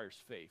requires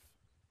faith.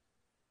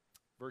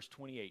 Verse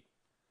 28.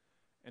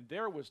 And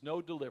there was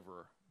no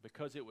deliverer,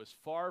 because it was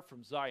far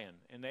from Zion,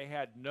 and they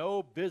had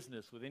no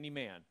business with any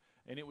man.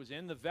 And it was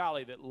in the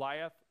valley that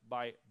lieth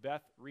by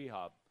Beth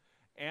Rehob.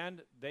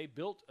 And they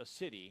built a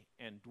city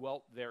and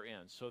dwelt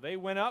therein. So they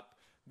went up.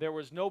 There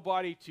was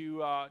nobody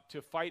to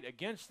fight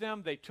against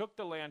them. They took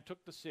the land,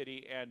 took the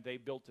city, and they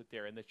built it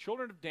there. And the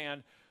children of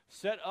Dan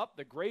set up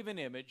the graven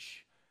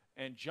image,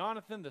 and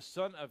Jonathan, the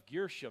son of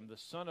Gershom, the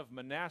son of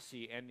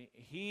Manasseh, and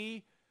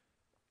he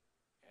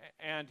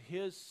and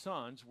his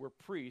sons were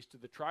priests to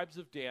the tribes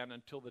of Dan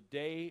until the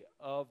day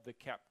of the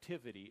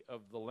captivity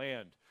of the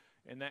land.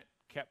 And that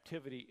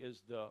captivity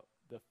is the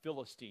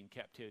Philistine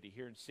captivity.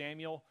 Here in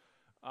Samuel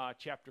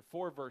chapter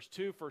 4, verse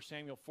 2, 1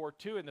 Samuel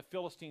 4:2, and the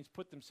Philistines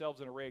put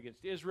themselves in array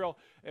against Israel.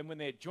 And when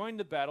they had joined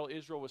the battle,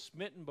 Israel was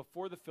smitten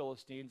before the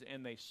Philistines,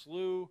 and they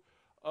slew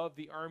of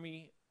the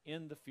army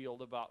in the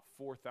field about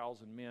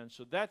 4,000 men.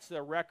 So that's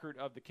the record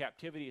of the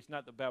captivity. It's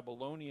not the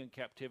Babylonian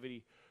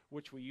captivity,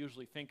 which we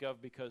usually think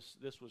of because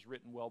this was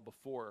written well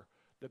before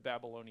the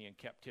Babylonian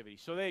captivity.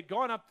 So they had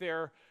gone up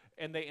there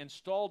and they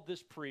installed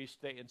this priest.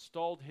 They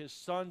installed his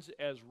sons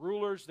as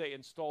rulers. They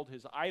installed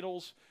his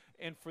idols.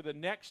 And for the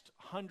next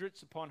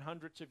hundreds upon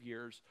hundreds of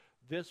years,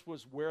 this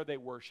was where they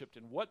worshiped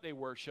and what they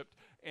worshiped.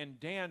 And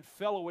Dan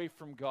fell away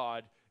from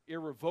God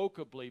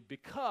irrevocably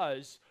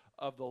because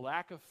of the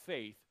lack of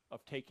faith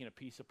of taking a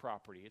piece of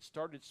property. It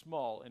started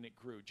small and it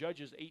grew.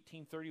 Judges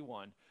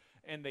 18:31.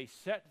 And they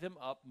set them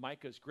up,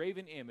 Micah's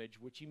graven image,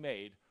 which he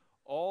made,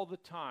 all the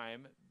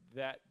time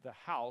that the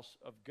house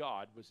of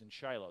God was in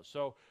Shiloh.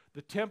 So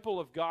the temple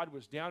of God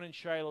was down in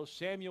Shiloh.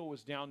 Samuel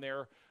was down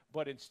there,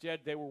 but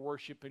instead they were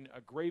worshiping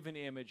a graven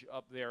image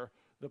up there.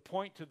 The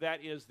point to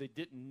that is they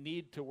didn't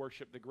need to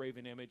worship the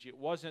graven image. It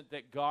wasn't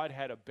that God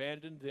had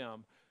abandoned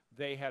them.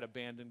 They had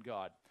abandoned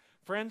God.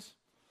 Friends,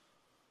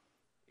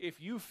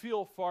 if you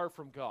feel far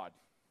from God,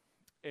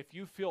 if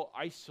you feel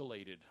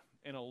isolated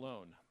and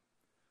alone,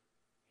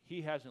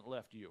 he hasn't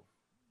left you.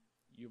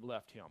 You've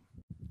left him.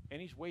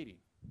 And he's waiting.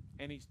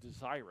 And he's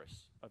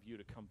desirous of you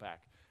to come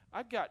back.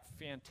 I've got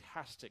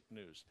fantastic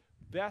news.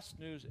 Best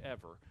news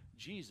ever.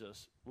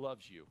 Jesus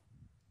loves you.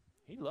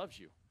 He loves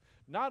you.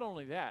 Not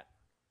only that,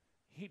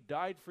 he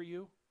died for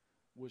you,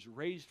 was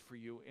raised for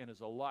you, and is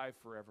alive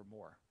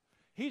forevermore.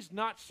 He's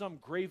not some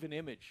graven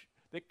image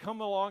that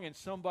come along and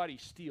somebody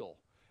steal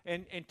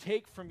and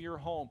take from your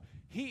home.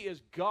 He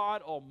is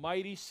God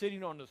Almighty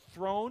sitting on the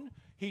throne.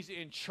 He's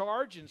in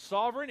charge and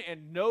sovereign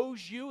and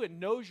knows you and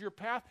knows your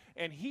path,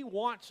 and he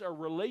wants a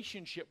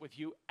relationship with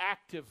you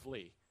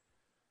actively.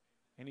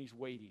 And he's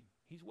waiting.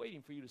 He's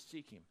waiting for you to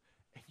seek him.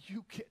 And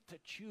you get to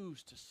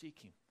choose to seek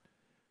him.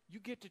 You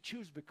get to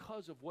choose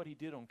because of what he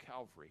did on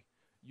Calvary.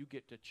 You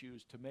get to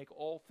choose to make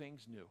all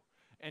things new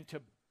and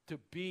to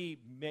be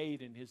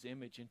made in his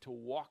image and to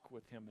walk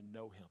with him and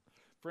know him.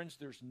 Friends,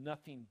 there's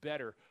nothing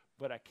better,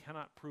 but I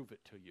cannot prove it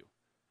to you.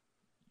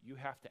 You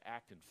have to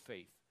act in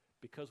faith,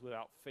 because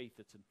without faith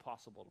it's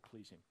impossible to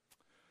please him.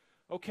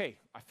 Okay,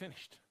 I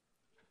finished.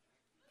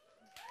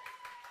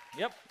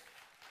 Yep,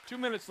 2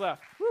 minutes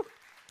left. Whew.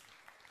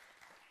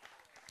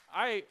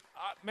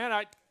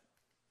 Man,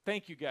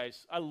 thank you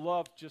guys. I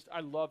loved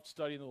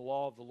studying the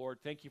law of the Lord.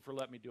 Thank you for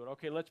letting me do it.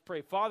 Okay, let's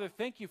pray. Father,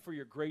 thank you for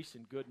your grace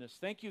and goodness.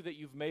 Thank you that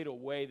you've made a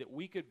way that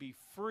we could be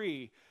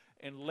free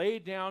and lay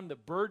down the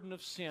burden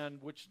of sin,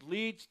 which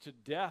leads to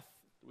death,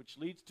 which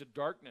leads to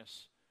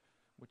darkness,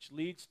 which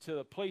leads to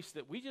a place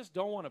that we just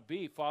don't want to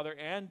be, Father,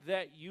 and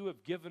that you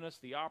have given us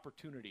the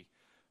opportunity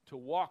to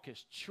walk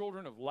as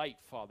children of light,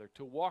 Father,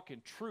 to walk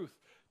in truth,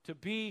 to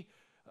be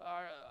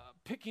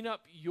picking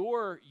up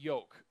your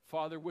yoke,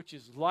 Father, which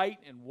is light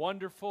and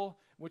wonderful,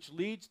 which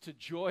leads to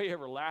joy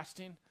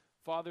everlasting,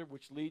 Father,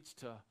 which leads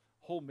to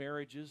whole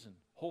marriages and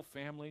whole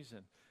families,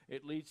 and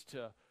it leads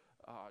to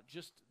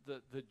just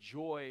the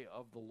joy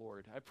of the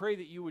Lord. I pray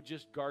that you would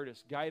just guard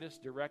us, guide us,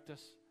 direct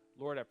us.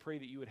 Lord, I pray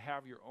that you would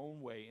have your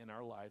own way in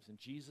our lives. In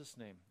Jesus'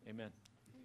 name, amen.